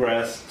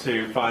Congress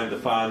to find the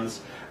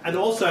funds. And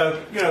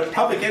also,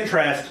 public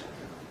interest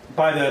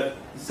by the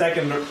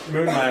second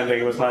moon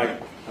landing was like,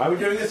 are we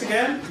doing this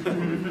again?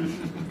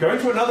 Going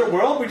to another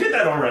world? We did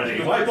that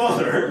already. Why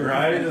bother,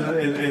 right?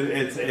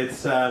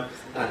 It's we're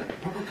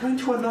going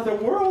to another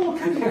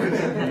world?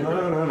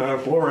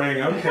 No,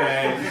 boring.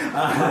 Okay.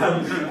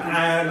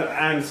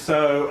 And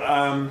so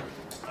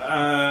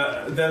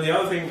then the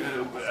other thing,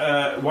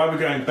 why we're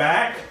going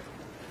back?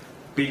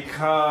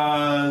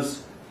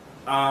 Because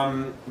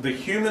the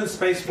human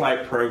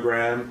spaceflight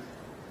program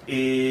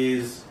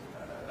is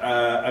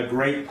a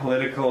great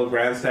political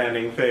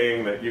grandstanding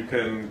thing that you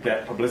can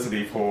get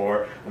publicity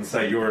for and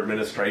say your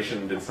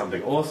administration did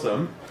something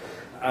awesome.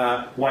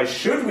 Why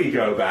should we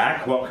go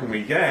back? What can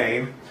we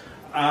gain?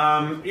 There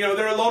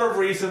are a lot of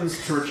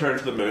reasons to return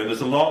to the moon.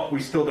 There's a lot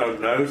we still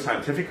don't know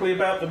scientifically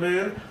about the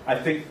moon.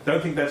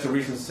 Don't think that's a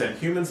reason to send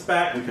humans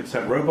back. We could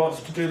send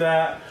robots to do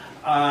that.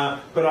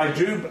 But I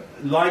do,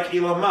 like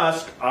Elon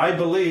Musk, I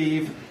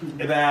believe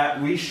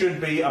that we should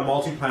be a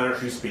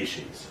multiplanetary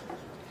species.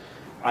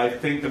 I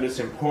think that it's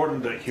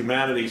important that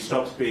humanity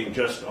stops being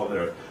just on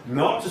Earth.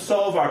 Not to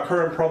solve our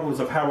current problems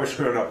of how we're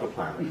screwing up the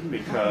planet,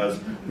 because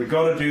we've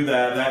got to do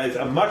that. That is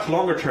a much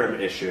longer-term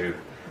issue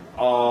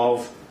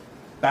of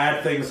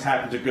bad things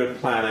happen to good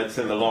planets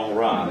in the long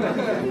run,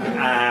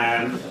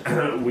 and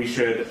we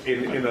should,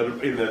 in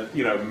the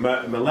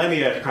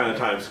millennia kind of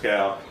time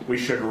scale, we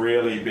should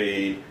really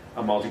be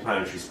a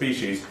multiplanetary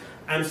species.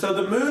 And so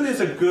the moon is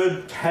a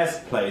good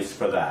test place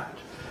for that,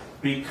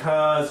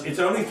 because it's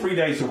only 3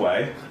 days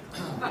away.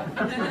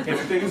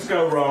 If things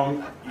go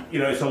wrong,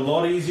 it's a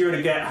lot easier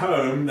to get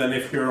home than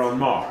if you're on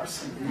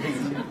Mars.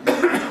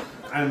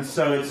 And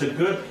so it's a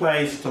good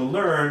place to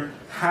learn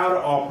how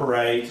to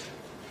operate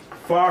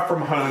far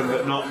from home,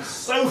 but not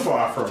so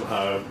far from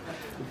home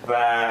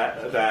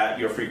that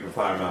your frequent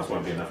flyer miles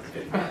won't be enough to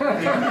get you.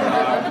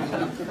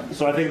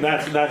 So I think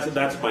that's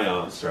my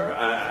answer.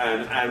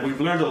 And we've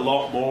learned a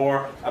lot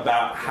more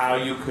about how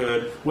you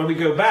could, when we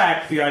go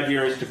back, the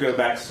idea is to go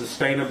back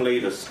sustainably,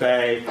 to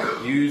stay,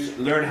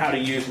 learn how to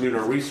use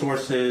lunar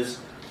resources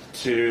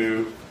so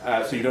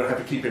you don't have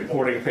to keep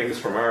importing things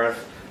from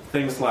Earth.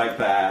 Things like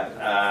that,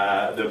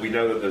 that we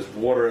know that there's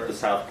water at the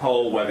South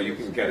Pole. Whether you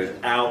can get it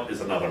out is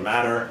another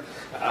matter.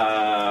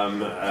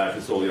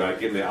 It's all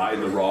like in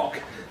the rock.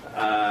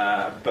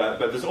 But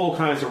there's all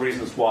kinds of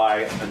reasons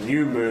why a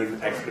new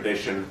moon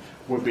expedition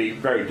would be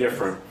very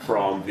different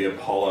from the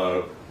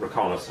Apollo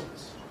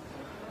reconnaissance.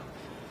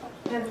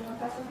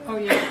 Oh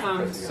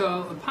yeah,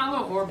 so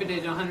Apollo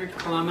orbited 100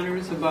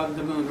 kilometers above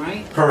the moon,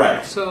 right?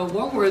 Correct. So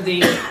what were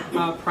the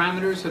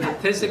parameters or the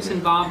physics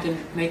involved in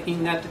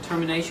making that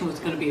determination was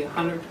going to be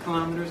 100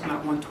 kilometers,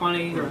 not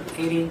 120 or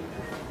 80?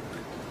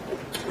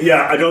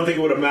 Yeah, I don't think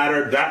it would have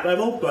mattered that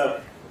level,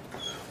 but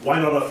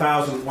why not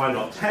 1,000, why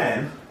not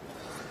 10?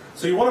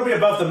 So you want to be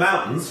above the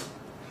mountains,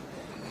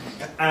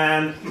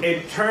 and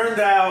it turned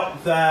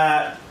out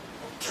that,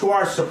 to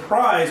our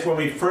surprise, when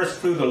we first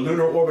flew the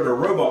lunar orbiter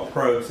robot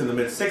probes in the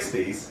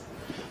mid-60s,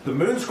 the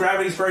moon's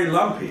gravity is very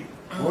lumpy.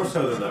 more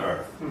so than the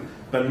Earth.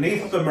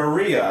 Beneath the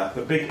Maria,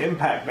 the big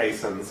impact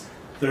basins,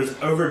 there's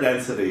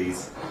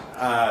overdensities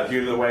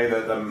due to the way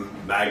that the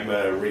magma,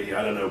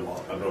 I don't know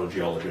what, I'm not a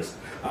geologist.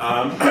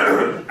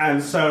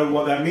 And so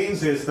what that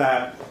means is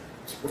that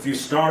if you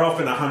start off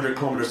in a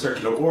 100-kilometer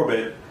circular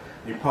orbit,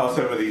 you pass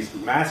over these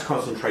mass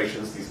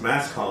concentrations, these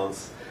mass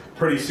cons,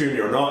 pretty soon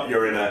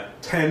you're in a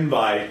 10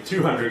 by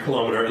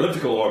 200-kilometer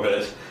elliptical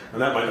orbit,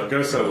 and that might not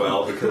go so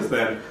well because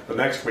then the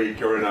next week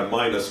you're in a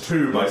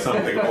 -2 by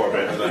something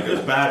orbit, and that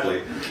goes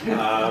badly.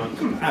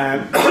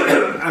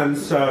 And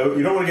so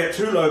you don't want to get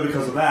too low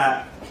because of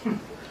that,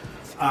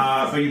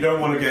 but you don't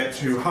want to get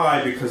too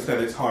high because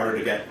then it's harder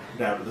to get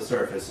down to the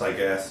surface, I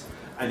guess.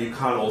 And you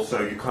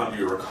can't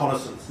do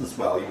reconnaissance as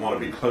well. You want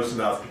to be close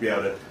enough to be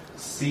able to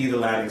see the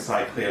landing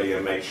site clearly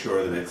and make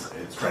sure that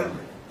it's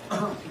friendly.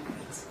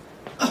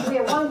 We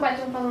have one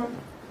question from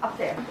up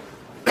there.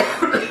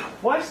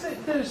 Why is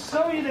the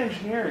Soviet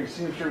engineering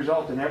seems to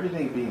result in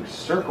everything being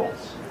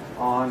circles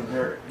on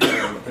their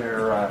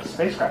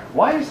spacecraft?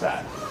 Why is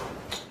that?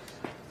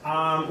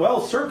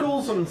 Well,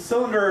 circles and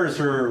cylinders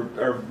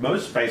are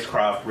most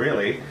spacecraft,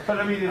 really. But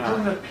I mean, it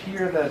doesn't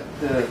appear that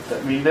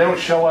they don't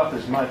show up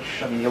as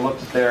much. I mean, you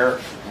looked at their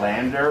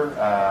lander,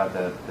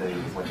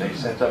 when they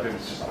sent up, it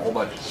was just a whole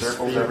bunch of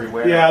circles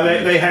everywhere. Yeah,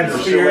 they had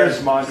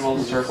spheres,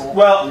 modules, circles.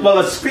 Well,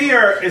 a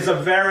sphere is a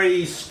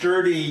very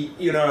sturdy,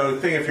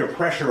 thing if you're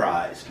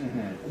pressurized.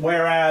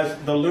 Whereas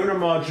the lunar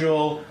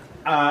module,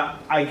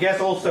 I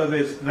guess also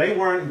they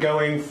weren't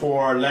going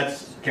for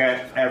let's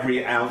get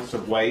every ounce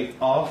of weight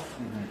off.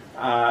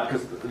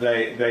 Because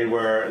they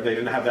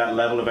didn't have that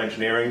level of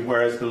engineering,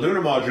 whereas the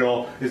lunar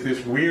module is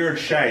this weird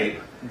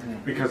shape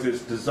because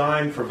it's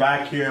designed for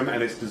vacuum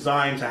and it's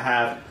designed to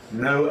have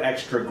no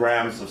extra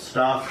grams of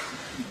stuff.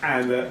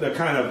 And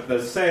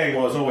the saying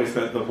was always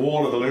that the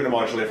wall of the lunar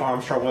module, if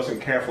Armstrong wasn't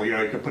careful, he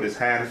could put his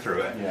hand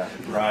through it,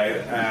 right?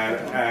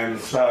 And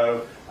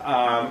so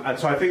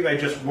I think they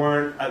just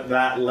weren't at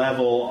that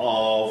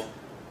level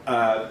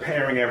of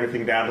paring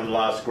everything down to the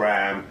last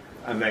gram,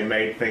 and they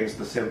made things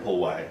the simple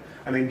way.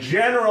 And in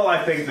general, I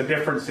think the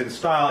difference in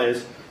style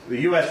is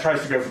the US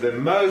tries to go for the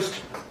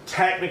most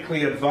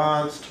technically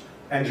advanced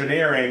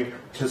engineering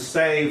to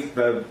save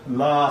the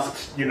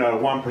last,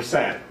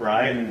 1%,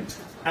 right?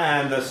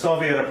 And the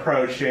Soviet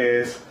approach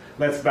is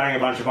let's bang a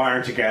bunch of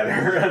iron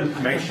together and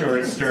make sure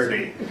it's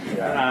sturdy.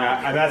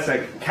 And that's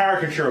a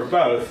caricature of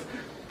both,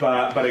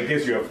 but it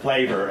gives you a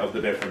flavor of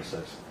the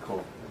differences.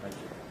 Cool.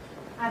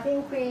 I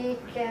think we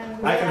can...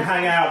 I can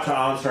hang out to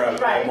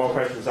answer more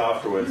questions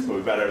afterwards, but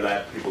we better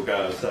let people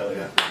go. So,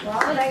 yeah. Well,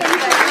 thank you very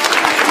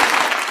much.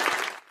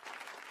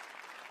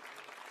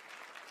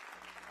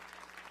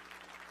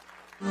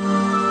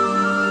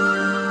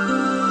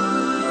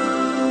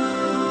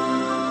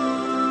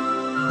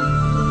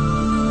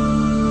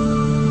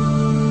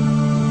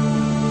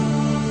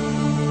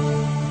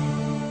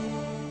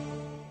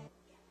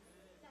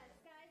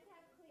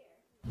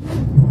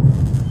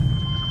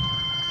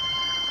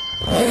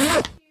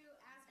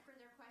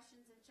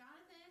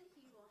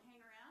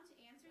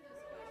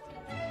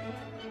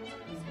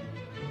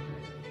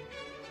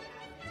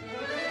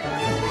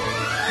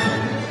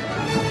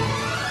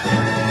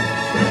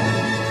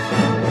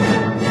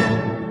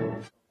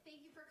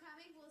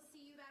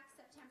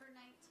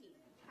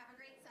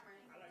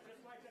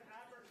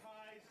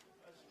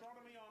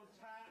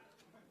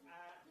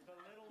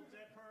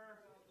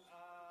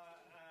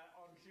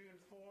 June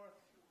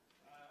 4th,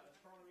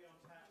 Astronomy on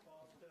Tap,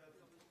 Boston.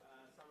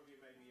 Some of you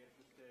may be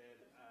interested.